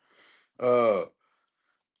mean? The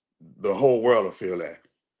whole world will feel that.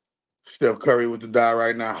 Steph Curry with the die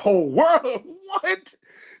right now. Whole world? What?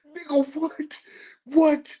 Nigga, what?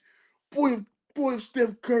 What? Boy, if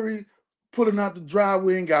Steph Curry pulling out the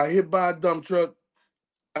driveway and got hit by a dump truck,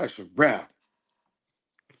 that's a wrap.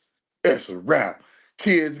 That's a wrap.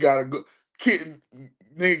 Kids gotta go.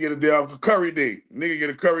 Nigga get a day off, a Curry day. Nigga get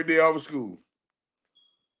a Curry day off of school.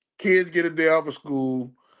 Kids get a day off of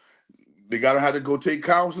school. They gotta have to go take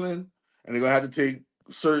counseling, and they're gonna have to take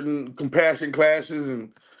certain compassion classes,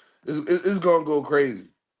 and it's gonna go crazy.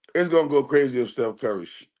 It's gonna go crazy if Steph Curry,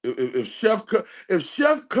 if Chef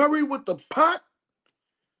Curry with the pot,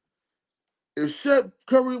 if Chef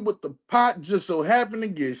Curry with the pot just so happened to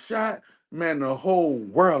get shot, man, the whole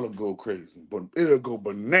world will go crazy. But it'll go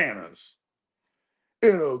bananas.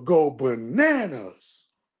 It'll go bananas.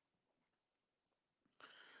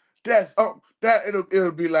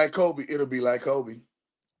 It'll be like Kobe. It'll be like Kobe.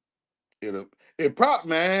 It'll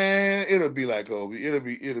be like Kobe.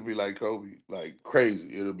 It'll be like Kobe. Like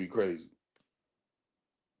crazy. It'll be crazy.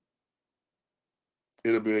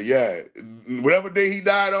 It'll be whatever day he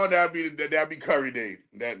died on, that'll be Curry Day.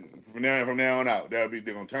 That from now on out, they're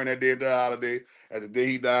gonna turn that day into a holiday. As the day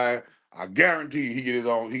he died, I guarantee he get his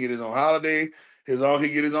own holiday, he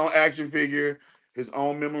get his own action figure, his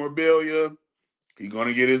own memorabilia. He's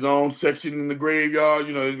gonna get his own section in the graveyard.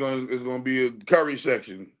 It's gonna be a Curry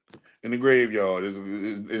section in the graveyard.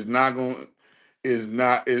 It's not gonna.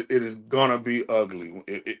 It is gonna be ugly.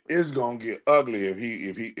 It is gonna get ugly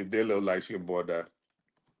if their little light skinned boy die.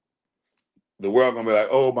 The world gonna be like,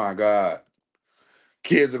 oh my God.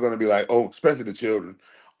 Kids are gonna be like, oh, especially the children.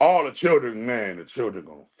 All the children, man, the children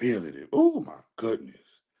gonna feel it. Oh my goodness.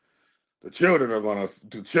 The children are gonna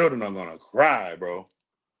cry, bro.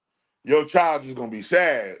 Your child is gonna be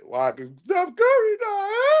sad. Why? Because Steph Curry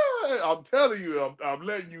died. I'm telling you, I'm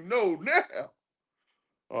letting you know now.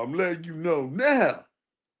 I'm letting you know now.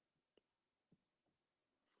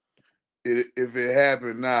 If it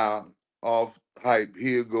happened now, off hype,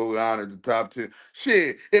 he'll go down at the top 10.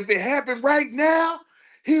 Shit, if it happened right now,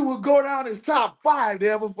 he would go down as top 5 to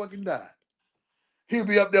ever fucking die. He'll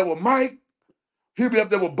be up there with Mike. He'll be up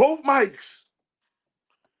there with both mics.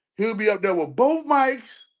 He'll be up there with both mics.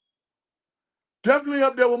 Definitely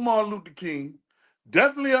up there with Martin Luther King. It'll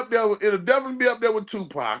definitely be up there with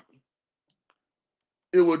Tupac.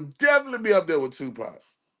 It would definitely be up there with Tupac.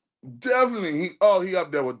 Definitely, he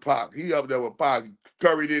up there with Pac. He up there with Pac.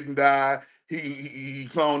 Curry didn't die. He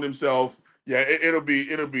cloned himself. Yeah, it'll be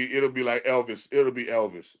like Elvis. It'll be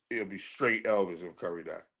Elvis. It'll be straight Elvis if Curry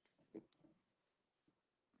died.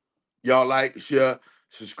 Y'all like, share,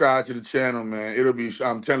 subscribe to the channel, man.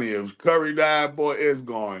 I'm telling you, if Curry died, boy, it's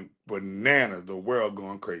going bananas. The world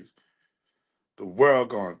going crazy. The world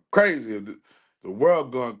going crazy. The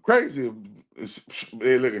world going crazy.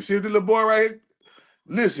 Hey, look, see the little boy right here?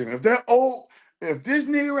 Listen, if this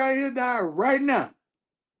nigga right here died right now,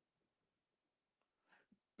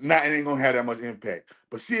 not it ain't gonna have that much impact.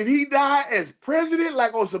 But see, if he died as president,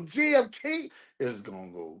 like on some JFK, it's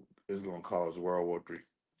gonna cause World War III.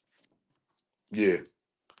 Yeah,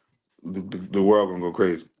 the world gonna go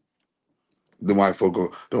crazy. The white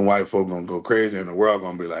folk gonna go crazy, and the world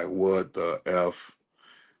gonna be like, what the F?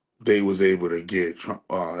 They was able to get Trump.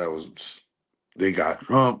 Oh, they got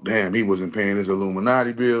Trump. Damn, he wasn't paying his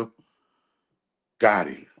Illuminati bill. Got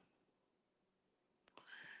him.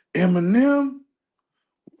 Eminem.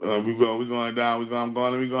 We going down. We going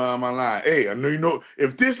on my line. Hey, I know you know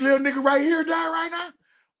if this little nigga right here die right now,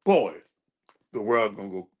 boy, the world gonna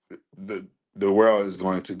go. The world is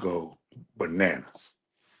going to go bananas.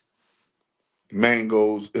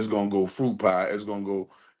 Mangoes. It's gonna go fruit pie. It's gonna go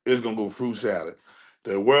fruit salad.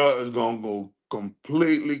 The world is gonna go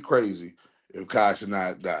completely crazy if Kasha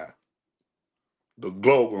not die. The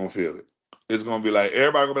globe gonna feel it. It's gonna be like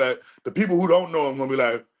everybody gonna be like the people who don't know him gonna be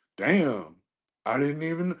like, damn, I didn't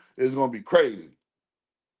even. It's gonna be crazy.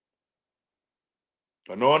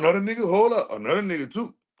 I know another nigga. Hold up, another nigga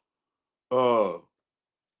too.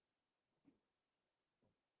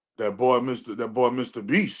 That boy, Mr.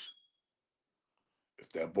 Beast.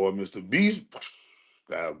 If that boy, Mr. Beast,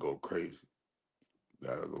 that'll go crazy.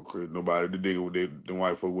 That'll go crazy. Nobody, the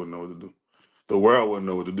white folk wouldn't know what to do. The world wouldn't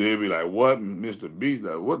know what to do. They'd be like, what, Mr. Beast?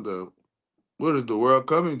 Like, what is the world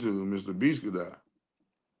coming to? Mr. Beast could die.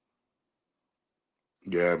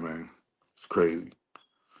 Yeah, man, it's crazy.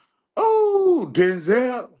 Oh,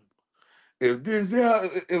 Denzel. If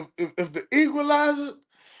the Equalizer,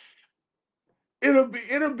 it'll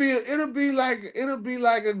be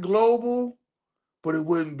like a global, but it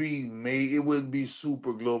wouldn't be made. It wouldn't be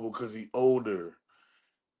super global because he's older.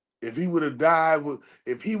 If he would have died,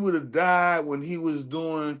 when he was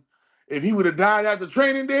doing, if he would have died after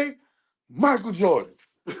Training Day, Michael Jordan.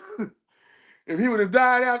 If he would have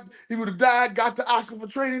died after, he would have died, got the Oscar for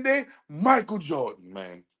Training Day, Michael Jordan,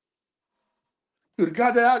 man. He would have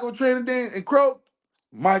got that Oscar for Training Day and croaked,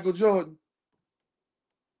 Michael Jordan.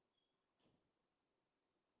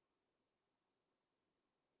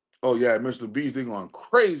 Oh yeah, Mr. Beast, they going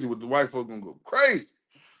crazy with the white folk gonna go crazy.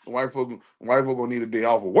 The white folk gonna need a day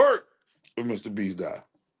off of work if Mr. Beast die.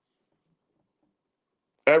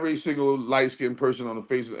 Every single light-skinned person on the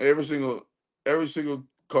face of every single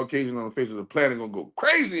Caucasian on the face of the planet gonna go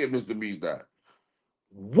crazy if Mr. Beast die.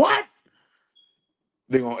 What?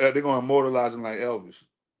 They're gonna immortalize him like Elvis.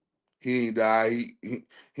 He ain't die. He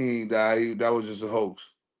ain't die. That was just a hoax.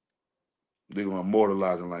 They're gonna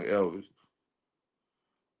immortalize him like Elvis.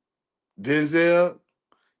 Denzel,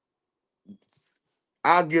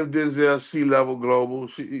 I'll give Denzel C-level global,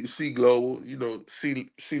 C global,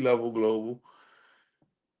 C-level global.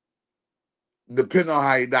 Depending on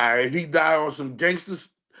how he die. If he die on some gangster-ish,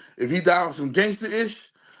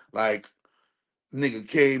 like nigga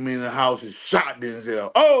came in the house and shot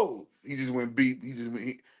Denzel. Oh, he just went beat.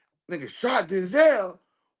 Nigga shot Denzel.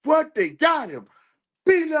 What, they got him?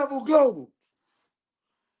 B-level global.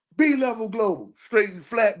 B-level global. Straight and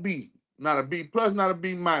flat B. Not a B plus, not a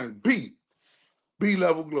B minus. B.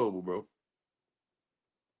 B-level global, bro.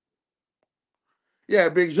 Yeah,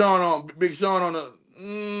 Big Sean on the.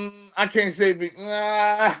 I can't say big.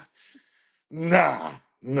 Nah.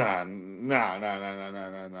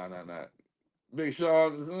 Big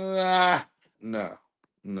Sean, no,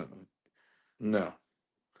 no, no,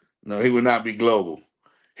 no. He would not be global.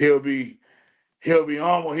 He'll be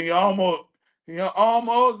almost. He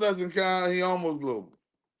almost doesn't count. He almost global.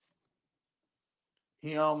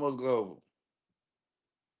 He almost global.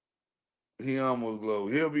 He almost global.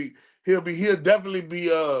 He'll definitely be.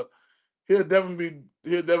 He'll definitely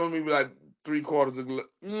be like 3/4 of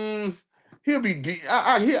global. He'll be D.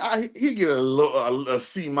 He'll get a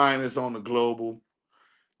C minus on the global.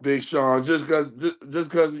 Big Sean, just cause just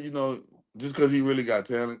cause he really got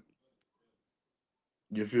talent.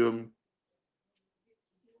 You feel me?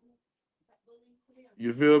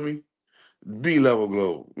 You feel me? B level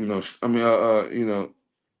global. I mean,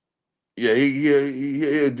 yeah,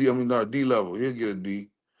 he'll D. I mean, no, D level. He'll get a D.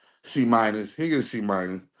 C minus. He'll get a C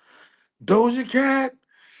minus. Doja Cat.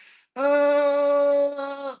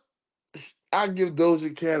 I give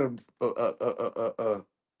Doja Cat a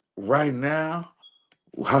right now.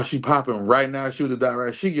 How she popping right now? She was a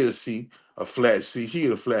direct. She get a C, a flat C. She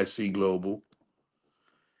get a flat C global.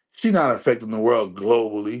 She not affecting the world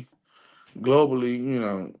globally.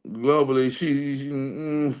 Globally,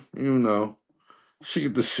 she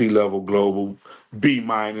get the C level global, B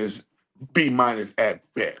minus, B minus at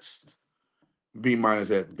best, B minus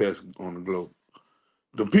at best on the globe.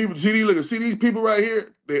 The people, see these people right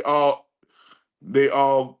here. They all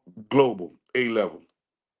global, A level.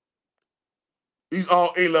 These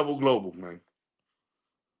all A-level globals, man.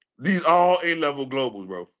 These all A-level globals,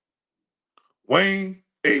 bro. Wayne,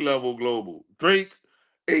 A-level global. Drake,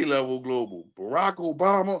 A-level global. Barack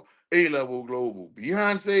Obama, A-level global.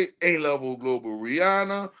 Beyonce, A-level global.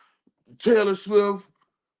 Rihanna, Taylor Swift,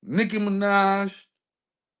 Nicki Minaj,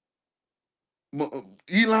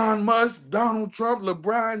 Elon Musk, Donald Trump,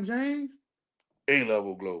 LeBron James,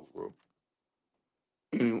 A-level global, bro.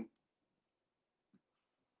 Anyway,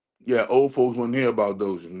 yeah, old folks wouldn't hear about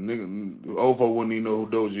Doja. Nigga, old folks wouldn't even know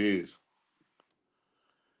who Doja is.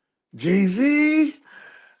 Jay-Z,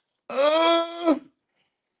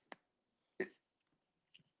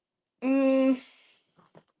 mm,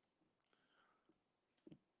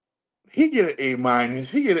 he get an A minus.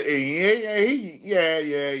 He get an A.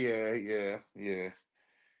 Yeah.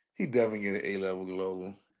 He definitely get an A-level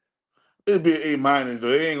global. It'd be an A minus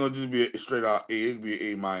though. It ain't gonna just be a straight out A. It'd be an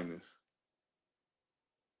A minus.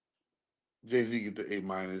 Jay-Z get the A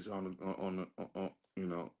minus on the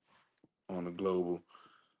global.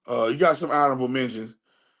 You got some honorable mentions.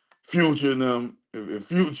 Future and them. If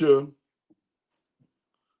Future,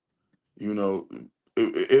 it'll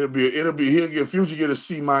be he'll get Future get a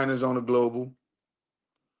C minus on the global.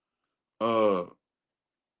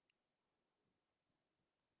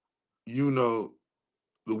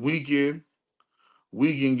 The Weeknd,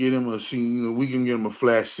 we can get him a C. We can get him a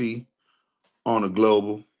flat C on the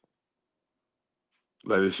global.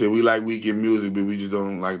 Like I said, we like Weeknd music, but we just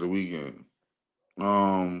don't like the Weeknd.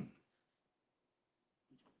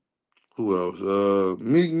 Who else?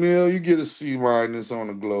 Meek Mill, you get a C minus on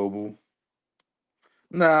the global.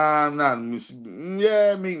 Nah, not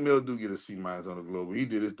yeah. Meek Mill do get a C minus on the global. He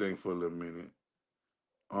did his thing for a little minute.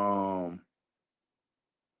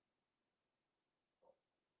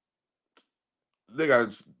 They got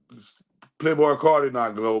Playboy Cardi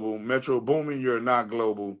not global. Metro Boomin, you're not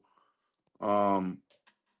global. 21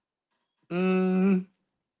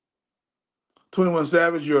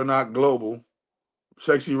 Savage, you're not global.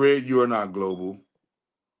 Sexy Red, you are not global.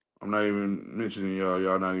 I'm not even mentioning y'all.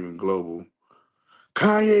 Y'all not even global.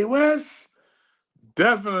 Kanye West,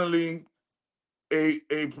 definitely a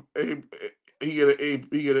he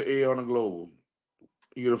get an A on the global.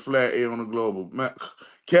 He get a flat A on the global.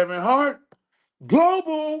 Kevin Hart,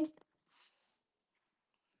 global.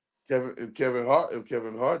 If Kevin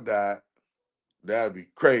Hart died, that'd be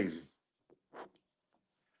crazy.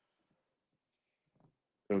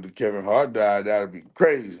 If the Kevin Hart died, that'd be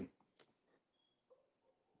crazy.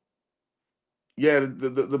 Yeah,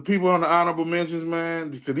 the people on the honorable mentions, man,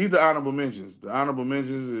 because these are honorable mentions. The honorable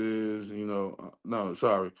mentions is, no,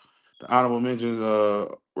 sorry. The honorable mentions,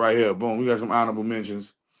 right here. Boom, we got some honorable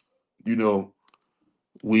mentions.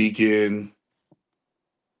 Weekend,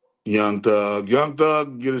 Young Thug. Young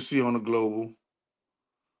Thug get a C on the global.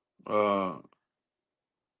 That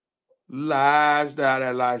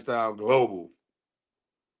lifestyle global.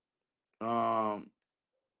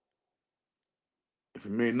 If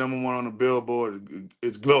it made #1 on the Billboard,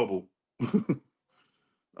 it's global. Lil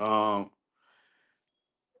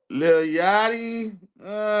Yachty,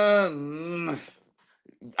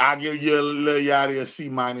 I give you Lil Yachty a C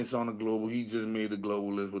minus on the global. He just made the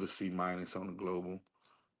global list with a C minus on the global.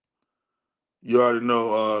 You already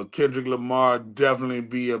know Kendrick Lamar definitely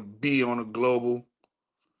be a B on the global.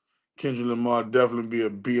 Kendrick Lamar definitely be a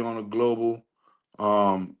B on the global.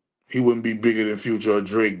 He wouldn't be bigger than Future or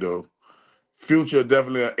Drake though. Future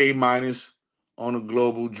definitely an A minus on the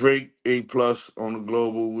global. Drake A plus on the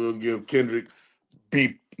global. We'll give Kendrick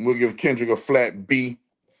B. We'll give Kendrick a flat B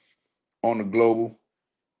on the global.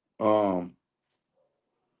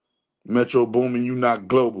 Metro Boomin, you not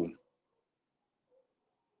global.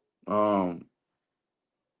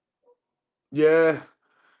 Yeah,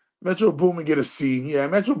 Metro Boomin get a C. Yeah,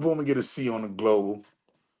 Metro Boomin get a C on the global.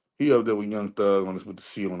 He up there with Young Thug on this with the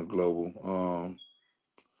C on the global.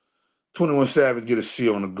 21 Savage get a C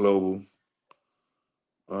on the global.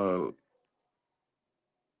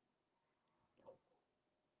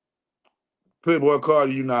 Playboy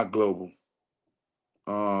Cardi, you not global.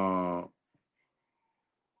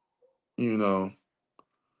 You know,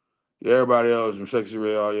 everybody else from Sexy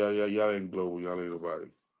Red, y'all ain't global. Y'all ain't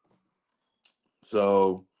nobody.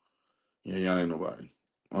 So, yeah, y'all ain't nobody.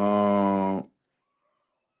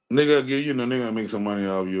 Nigga make some money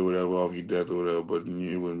off you or whatever, off your death or whatever, but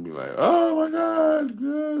you wouldn't be like, oh my God,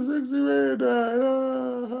 Sexy Red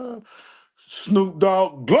died. Snoop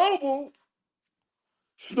Dogg global.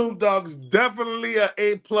 Snoop Dogg is definitely an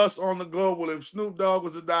A plus on the global if Snoop Dogg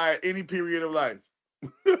was to die at any period of life.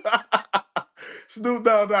 Snoop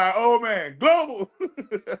Dogg died, old man, global.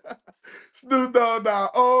 Snoop Dogg died,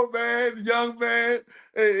 old man, young man.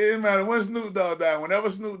 It didn't matter when Snoop Dogg died. Whenever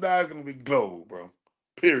Snoop died, it's gonna be global, bro.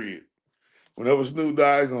 Period. Whenever Snoop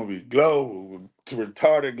died, it's gonna be global,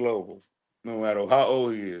 retarded global. No matter how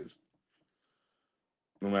old he is.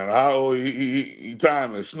 No matter how old he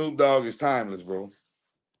timeless. Snoop Dogg is timeless, bro.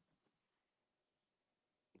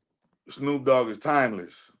 Snoop Dogg is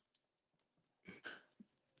timeless.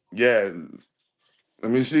 Yeah.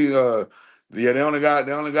 Let me see. Yeah, they only got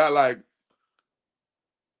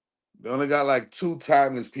like two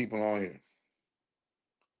timeless people on here.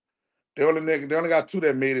 They only got two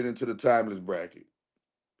that made it into the timeless bracket.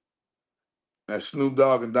 That's Snoop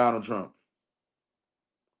Dogg and Donald Trump.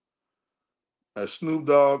 That's Snoop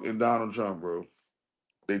Dogg and Donald Trump, bro.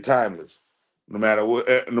 They timeless. No matter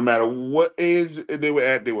what age they were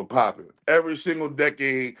at, they were popping. Every single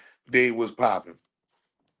decade they was popping.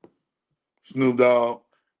 Snoop Dogg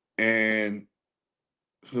and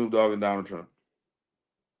Donald Trump.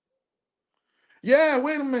 Yeah,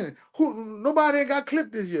 wait a minute. Nobody ain't got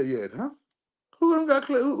clipped this year yet, huh? Who done got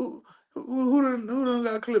clipped? Who done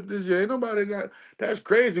got clipped this year? Ain't nobody got. That's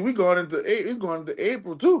crazy. We going into It's going into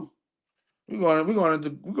April too. We going into.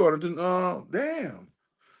 Damn.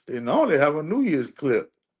 They normally have a New Year's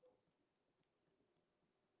clip.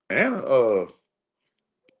 And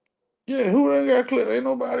yeah, who done got clipped? Ain't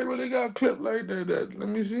nobody really got clipped like that. Let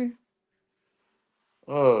me see.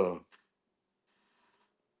 Uh,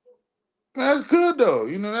 that's good though.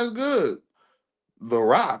 That's good. The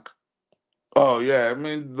Rock. Oh yeah, I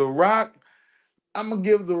mean The Rock. I'm gonna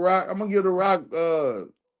give The Rock.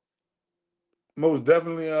 Most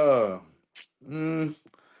definitely. Mm,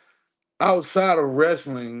 Outside of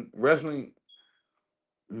wrestling.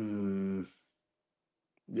 Mm,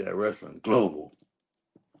 yeah, wrestling global.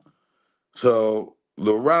 So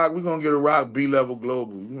The Rock, we're gonna get a Rock B-level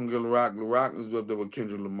global. We're gonna get a Rock. The Rock is up there with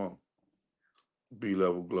Kendrick Lamar.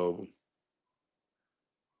 B-level global.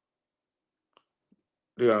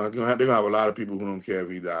 They're gonna have a lot of people who don't care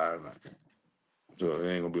if he died or not. So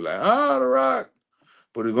they ain't gonna be like, The Rock.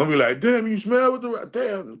 But it's gonna be like, damn, you smell with The Rock.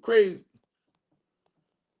 Damn, crazy.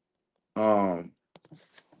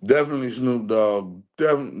 Definitely Snoop Dogg.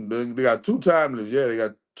 Definitely, they got two timeless. Yeah, they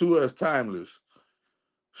got two that's timeless.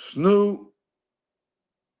 Snoop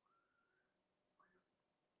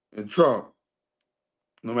and Trump.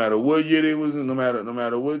 No matter what year they was in, no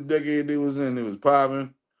matter what decade they was in, it was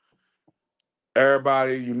popping.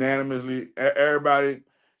 Everybody unanimously,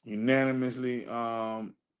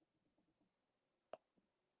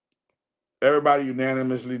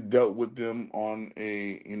 dealt with them on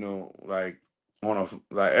a,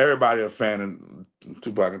 like everybody a fan of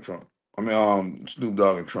Tupac and Trump. I mean, Snoop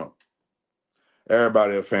Dogg and Trump.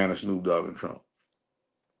 Everybody a fan of Snoop Dogg and Trump.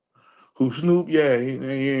 Who Snoop? Yeah, he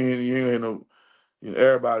ain't no.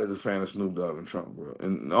 Everybody's a fan of Snoop Dogg and Trump, bro.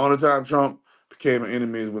 And the only time Trump became an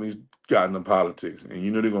enemy is when he got into politics.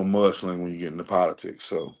 And they're gonna mudsling when you get into politics.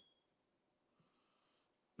 So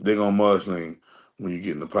they're gonna mudsling when you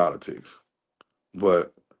get into politics.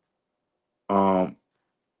 But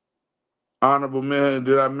honorable man,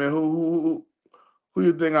 did I miss who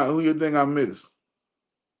you think I missed?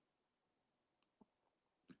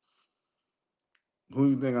 Who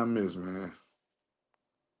you think I missed, man?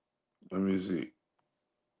 Let me see.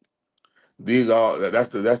 These are that's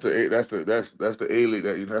the A league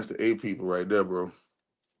that's the A people right there, bro.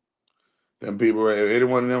 Them people right, any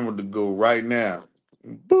one of them would go right now.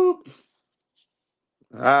 Boop.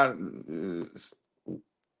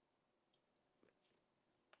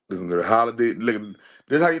 They're gonna get a holiday. Look,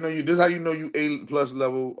 this how you know you A plus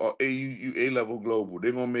level or you A level global.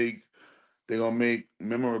 They're gonna make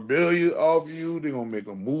memorabilia off you. They're gonna make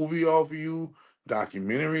a movie off of you,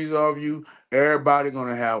 documentaries off you. Everybody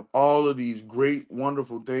gonna have all of these great,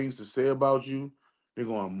 wonderful things to say about you. They're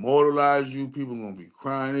gonna immortalize you. People gonna be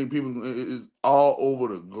crying. It's all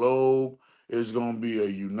over the globe. It's gonna be a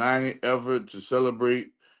united effort to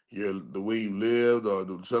celebrate the way you lived, or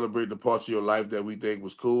to celebrate the parts of your life that we think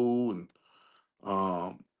was cool. And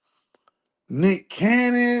um, I'm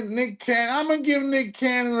gonna give Nick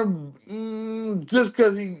Cannon just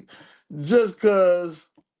cause he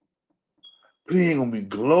ain't gonna be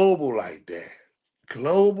global like that.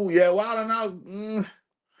 Global, yeah. Wild and out.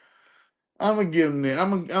 I'm gonna give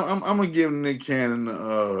Nick Cannon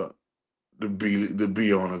the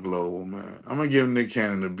B on the global, man. I'm gonna give Nick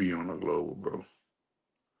Cannon the B on the global, bro.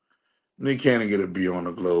 Nick Cannon get a B on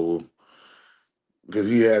the global because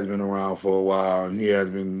he has been around for a while and he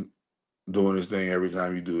has been doing his thing every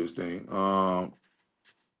time he do his thing.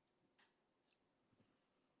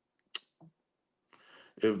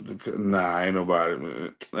 Nah, ain't nobody.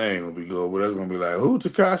 Man, they ain't gonna be global. That's gonna be like, who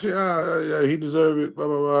Takashi? Yeah, he deserve it. Blah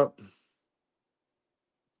blah blah.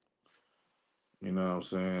 You know what I'm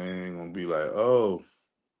saying? It ain't gonna be like, oh,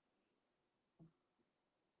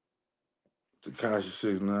 Takashi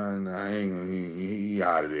 6ix9ine. Nah, I ain't gonna. He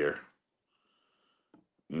out of there.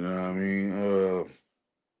 You know what I mean?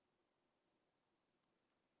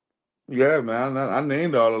 Yeah, man. I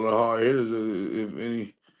named all of the hard hitters. If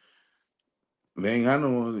any, they ain't got no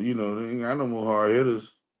more. You know, they ain't got no more hard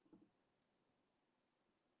hitters.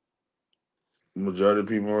 Majority of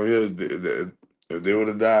people on here, if they would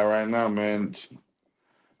have died right now, man,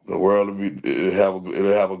 the world would be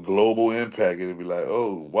it'll have a global impact. It'll be like,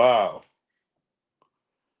 oh wow,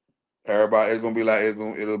 everybody. It's gonna be like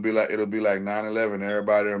it'll be like 9/11.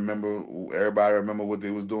 Everybody remember what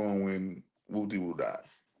they was doing when Wooty Woo died.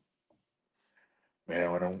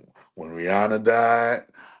 Man, when Rihanna died,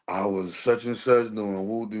 I was such and such doing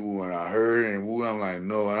Wooty Woo, and I heard it and Woo. I'm like,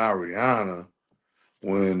 no, not Rihanna.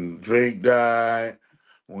 When Drake died,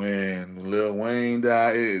 when Lil Wayne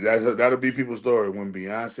died, that'll be people's story. When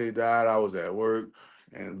Beyonce died, I was at work,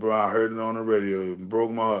 and bro, I heard it on the radio. It broke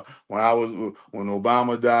my heart. When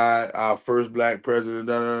Obama died, our first black president.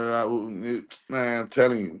 Man, I'm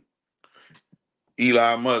telling you,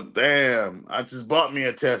 Elon Musk. Damn, I just bought me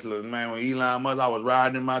a Tesla, man. When Elon Musk, I was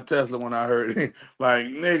riding in my Tesla when I heard it. Like,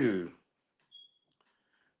 nigga.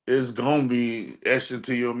 It's gonna be etched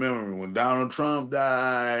into your memory. When Donald Trump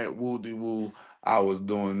died, woo-de woo, I was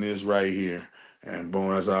doing this right here. And boom,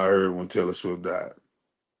 that's how I heard when Taylor Swift died.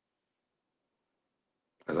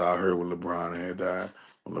 That's how I heard when LeBron had died.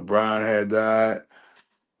 When LeBron had died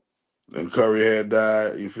and Curry had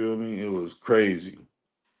died, you feel me? It was crazy.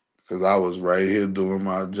 Because I was right here doing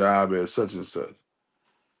my job at such and such.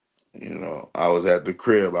 You know, I was at the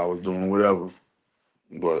crib, I was doing whatever.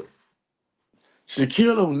 But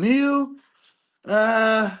Shaquille O'Neal?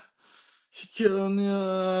 Shaquille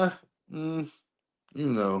O'Neal, you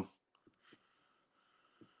know.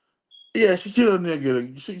 Yeah, Shaquille O'Neal get a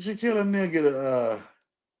Shaquille O'Neal get a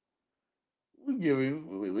we give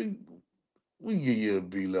him we give you a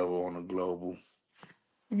B level on the global.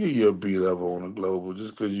 We give you a B level on the global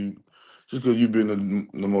just cause you've been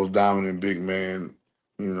the most dominant big man,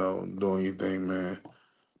 you know, doing your thing, man.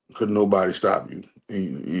 Could nobody stop you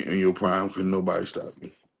in your prime? Could nobody stop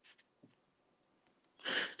you?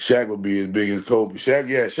 Shaq would be as big as Kobe.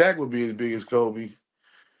 Shaq would be as big as Kobe.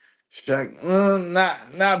 Shaq,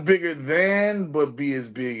 not bigger than, but be as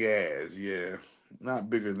big as. Yeah, not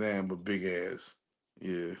bigger than, but big as.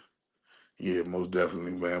 Yeah, yeah, most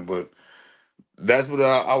definitely, man. But that's what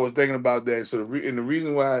I was thinking about that. So and the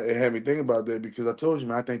reason why it had me thinking about that because I told you,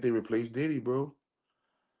 man, I think they replaced Diddy, bro.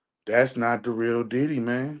 That's not the real Diddy,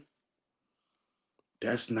 man.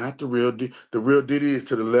 That's not the real Diddy. The real Diddy is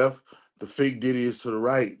to the left. The fake Diddy is to the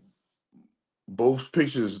right. Both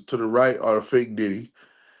pictures to the right are the fake Diddy.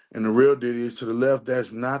 And the real Diddy is to the left.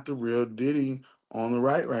 That's not the real Diddy on the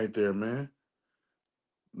right there, man.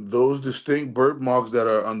 Those distinct birthmarks that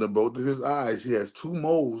are under both of his eyes. He has two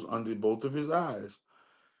moles under both of his eyes.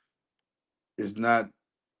 It's not,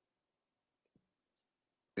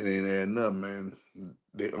 it ain't adding up, man.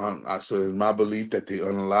 I said it's my belief that they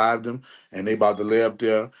unalived him and they about to lay up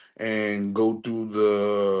there and go through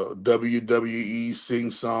the WWE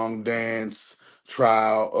sing song dance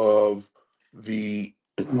trial of the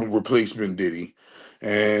replacement Diddy.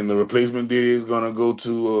 And the replacement Diddy is gonna go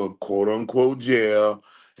to a quote unquote jail.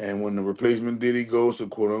 And when the replacement Diddy goes to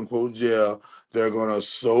quote unquote jail, they're gonna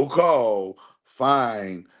so called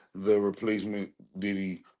find the replacement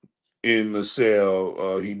Diddy in the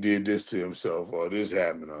cell, he did this to himself, or this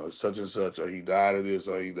happened, or such and such, or he died of this,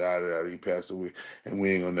 or he died of that, or he passed away, and we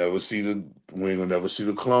ain't gonna never see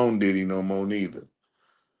the clone Diddy no more neither.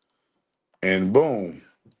 And boom,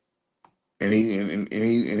 and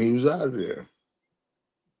he was out of there.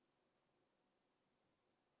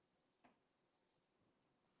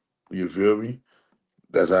 You feel me?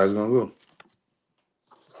 That's how it's gonna go.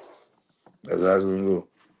 That's how it's gonna go.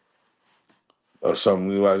 Or something.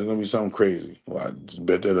 It's gonna be something crazy. Well, I just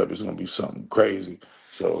bet that up. It's gonna be something crazy.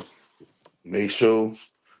 So make sure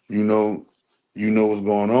you know what's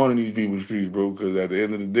going on in these people's streets, bro. Because at the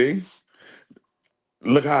end of the day,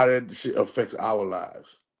 look how that shit affects our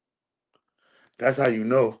lives. That's how you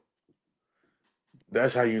know.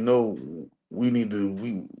 That's how you know we need to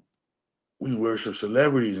we worship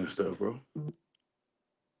celebrities and stuff, bro.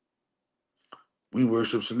 We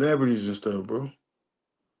worship celebrities and stuff, bro.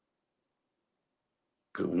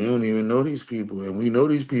 Cause we don't even know these people, and we know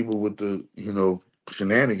these people with the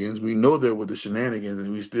shenanigans. We know they're with the shenanigans,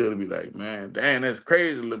 and we still be like, man, damn, that's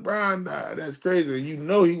crazy. LeBron died. That's crazy. And you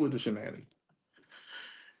know he with the shenanigans.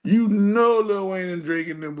 You know Lil Wayne and Drake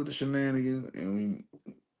and them with the shenanigans, and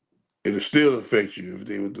it'll still affect you if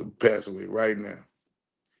they were to pass away right now.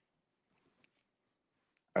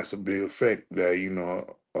 That's a big effect that, you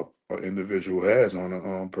know, a individual has on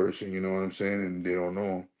a person, you know what I'm saying, and they don't know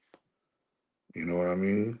him. You know what I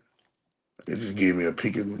mean? It just gave me a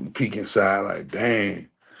peek inside, like, dang,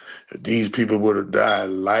 if these people would have died,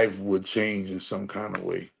 life would change in some kind of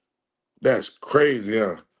way. That's crazy,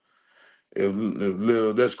 huh?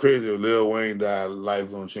 That's crazy. If Lil Wayne died, life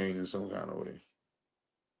gonna change in some kind of way.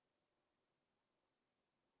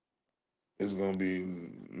 It's gonna be,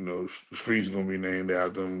 you know, streets gonna be named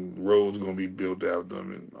after them, roads gonna be built after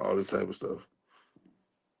them, and all this type of stuff.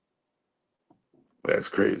 That's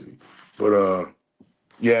crazy. But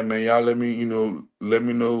yeah, man, y'all let me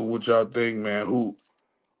know what y'all think, man. Who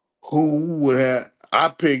would have? I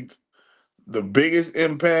picked the biggest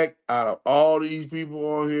impact out of all these people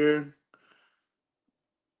on here.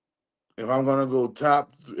 If I'm gonna go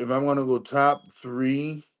top three, if I'm gonna go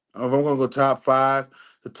top five,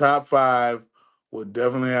 the top five would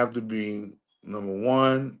definitely have to be number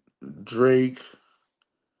one, Drake.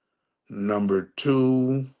 Number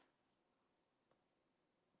two,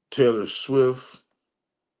 Taylor Swift.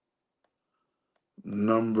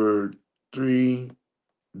 Number three,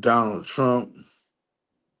 Donald Trump.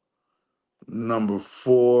 Number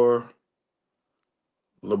four,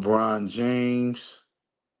 LeBron James.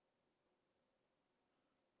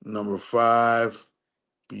 Number five,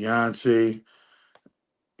 Beyonce.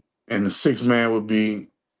 And the sixth man would be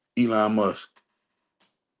Elon Musk.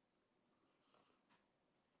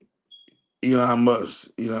 Elon Musk.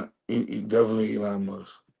 Definitely Elon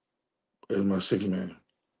Musk is my sixth man.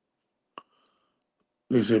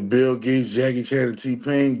 They said Bill Gates, Jackie Chan, and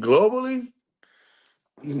T-Pain globally?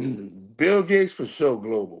 Bill Gates for sure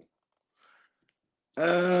global.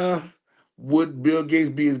 Would Bill Gates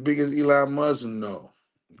be as big as Elon Musk? No.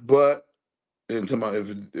 But if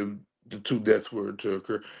the two deaths were to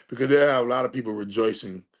occur, because they'll have a lot of people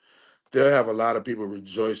rejoicing. They'll have a lot of people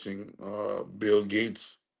rejoicing Bill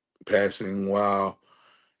Gates passing while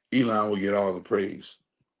Elon will get all the praise.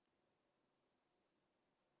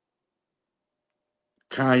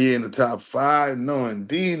 Kanye in the top five? No,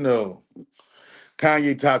 indeed, no.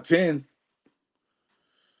 Kanye top 10?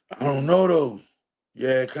 I don't know, though.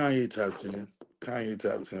 Yeah, Kanye top 10. Kanye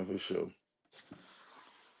top 10 for sure.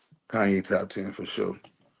 Kanye top 10 for sure.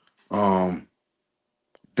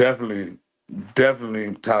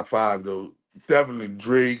 Definitely top five, though. Definitely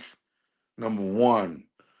Drake, number one.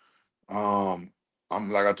 I'm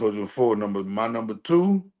like I told you before, my number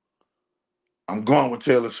two, I'm going with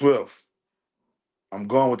Taylor Swift. I'm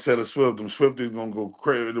going with Taylor Swift. Them Swifties gonna go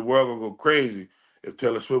crazy. The world gonna go crazy if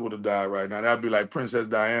Taylor Swift would have died right now. That'd be like Princess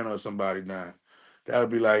Diana or somebody dying. That'd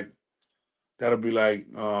be like, yeah,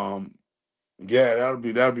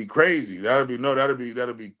 that'd be crazy. That'd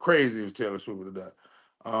be crazy if Taylor Swift would have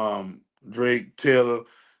died. Drake, Taylor,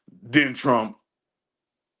 then Trump,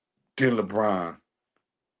 then LeBron,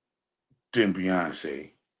 then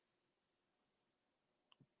Beyonce,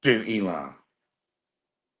 then Elon.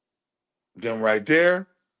 Them right there.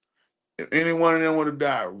 If any one of them would have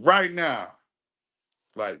died right now,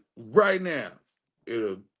 like right now,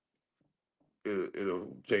 it'll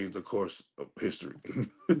change the course of history.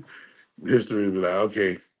 History will be like,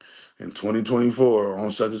 okay, in 2024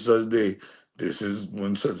 on such and such day, this is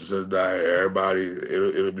when such and such died. Everybody,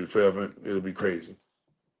 it'll be forever. It'll be crazy.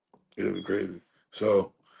 It'll be crazy.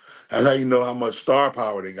 So that's how you know how much star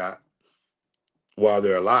power they got while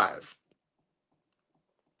they're alive.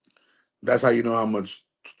 That's how you know how much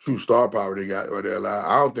true star power they got while they're alive.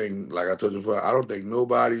 I don't think, like I told you before, I don't think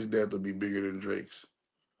nobody's death will be bigger than Drake's.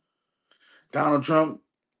 Donald Trump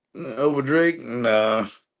over Drake? Nah.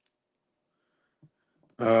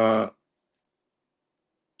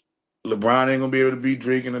 LeBron ain't gonna be able to beat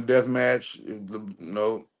Drake in a death match.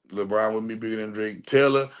 No, LeBron wouldn't be bigger than Drake.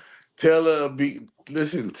 Taylor will be.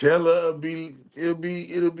 Listen, Taylor will be. It'll be.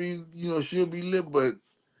 She'll be lit, but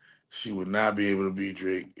she would not be able to beat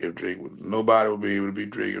Drake if Drake would. Nobody would be able to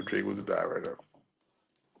beat Drake if Drake was to die right now.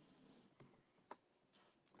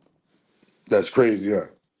 That's crazy, huh?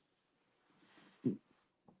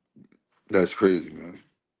 That's crazy, man.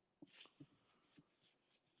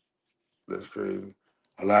 That's crazy.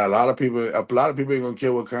 A lot of people ain't gonna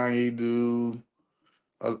care what Kanye do.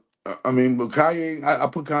 But Kanye, I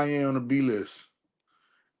put Kanye on the B list.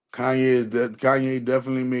 Kanye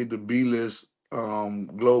definitely made the B list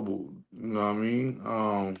global. You know what I mean?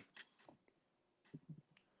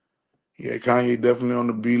 Yeah, Kanye definitely on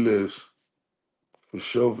the B list for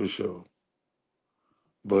sure, for sure.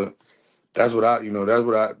 But that's what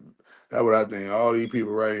that's what I think. All these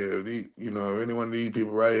people right here, if any one of these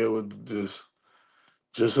people right here would just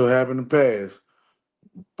so happen to pass,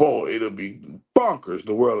 boy, it'll be bonkers.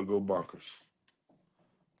 The world will go bonkers.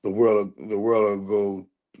 The world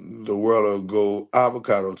will go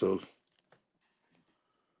avocado toast.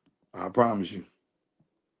 I promise you.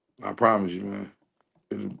 I promise you, man.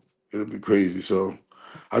 It'll be crazy. So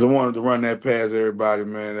I just wanted to run that past everybody,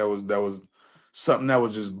 man. That was something that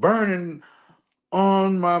was just burning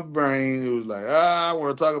on my brain. It was like, I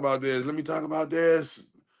want to talk about this. Let me talk about this.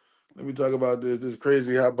 Let me talk about this. It's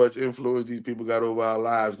crazy how much influence these people got over our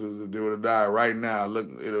lives. Because if they were to die right now, look,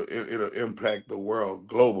 it'll impact the world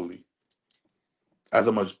globally. That's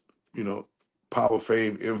how much power,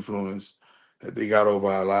 fame, influence that they got over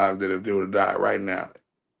our lives. That if they were to die right now,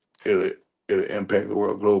 it'll impact the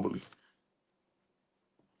world globally.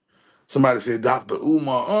 Somebody said Dr.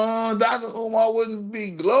 Umar. Dr. Umar wouldn't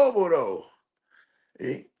be global though.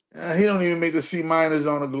 He don't even make the C minus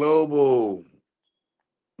on the global.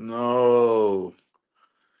 No,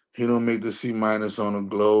 he don't make the C minus on the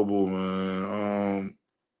global, man.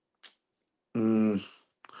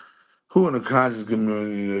 Who in the conscious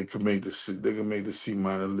community that could make they can make the C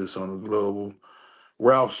minus list on the global?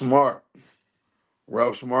 Ralph Smart.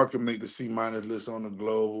 Ralph Smart can make the C minus list on the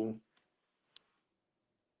global.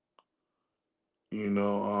 You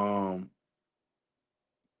know,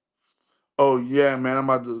 oh yeah, man. I'm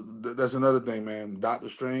about to. That's another thing, man. Doctor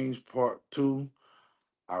Strange Part 2.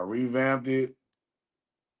 I revamped it.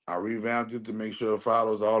 To make sure it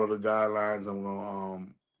follows all of the guidelines.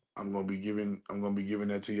 I'm gonna be giving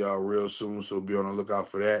that to y'all real soon. So be on the lookout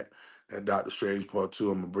for that. That Doctor Strange Part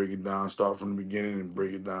 2. I'm gonna break it down, start from the beginning and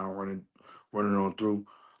break it down, running on through.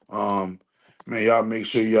 Um, man, y'all make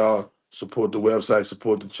sure y'all support the website,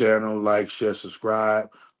 support the channel, like, share, subscribe.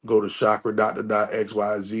 Go to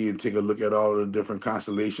chakradoctor.xyz and take a look at all of the different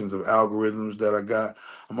constellations of algorithms that I got.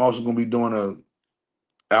 I'm also gonna be doing a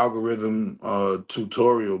algorithm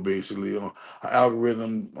tutorial, basically on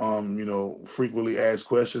algorithm, frequently asked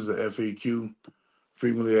questions, the FAQ,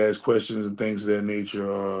 frequently asked questions and things of that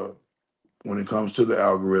nature, when it comes to the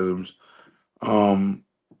algorithms. um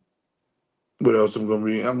what else I'm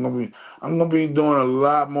gonna be doing a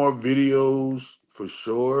lot more videos for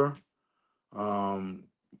sure. um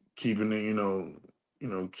Keeping it,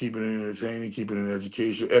 keeping it entertaining, keeping it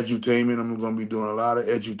education, edutainment. I'm gonna be doing a lot of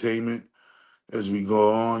edutainment as we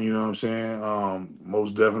go on, you know what I'm saying?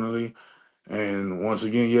 Most definitely. And once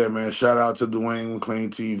again, yeah, man, shout out to Dwayne McClain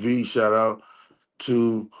TV. Shout out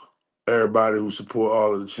to everybody who support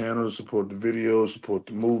all of the channels, support the videos, support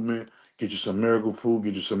the movement. Get you some miracle food,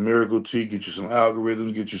 get you some miracle tea, get you some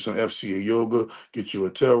algorithms, get you some FCA yoga, get you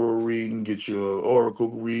a tarot reading, get you an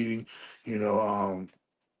oracle reading.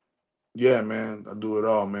 Yeah, man, I do it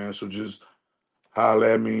all, man. So just holler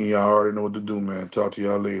at me. Y'all already know what to do, man. Talk to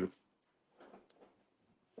y'all later.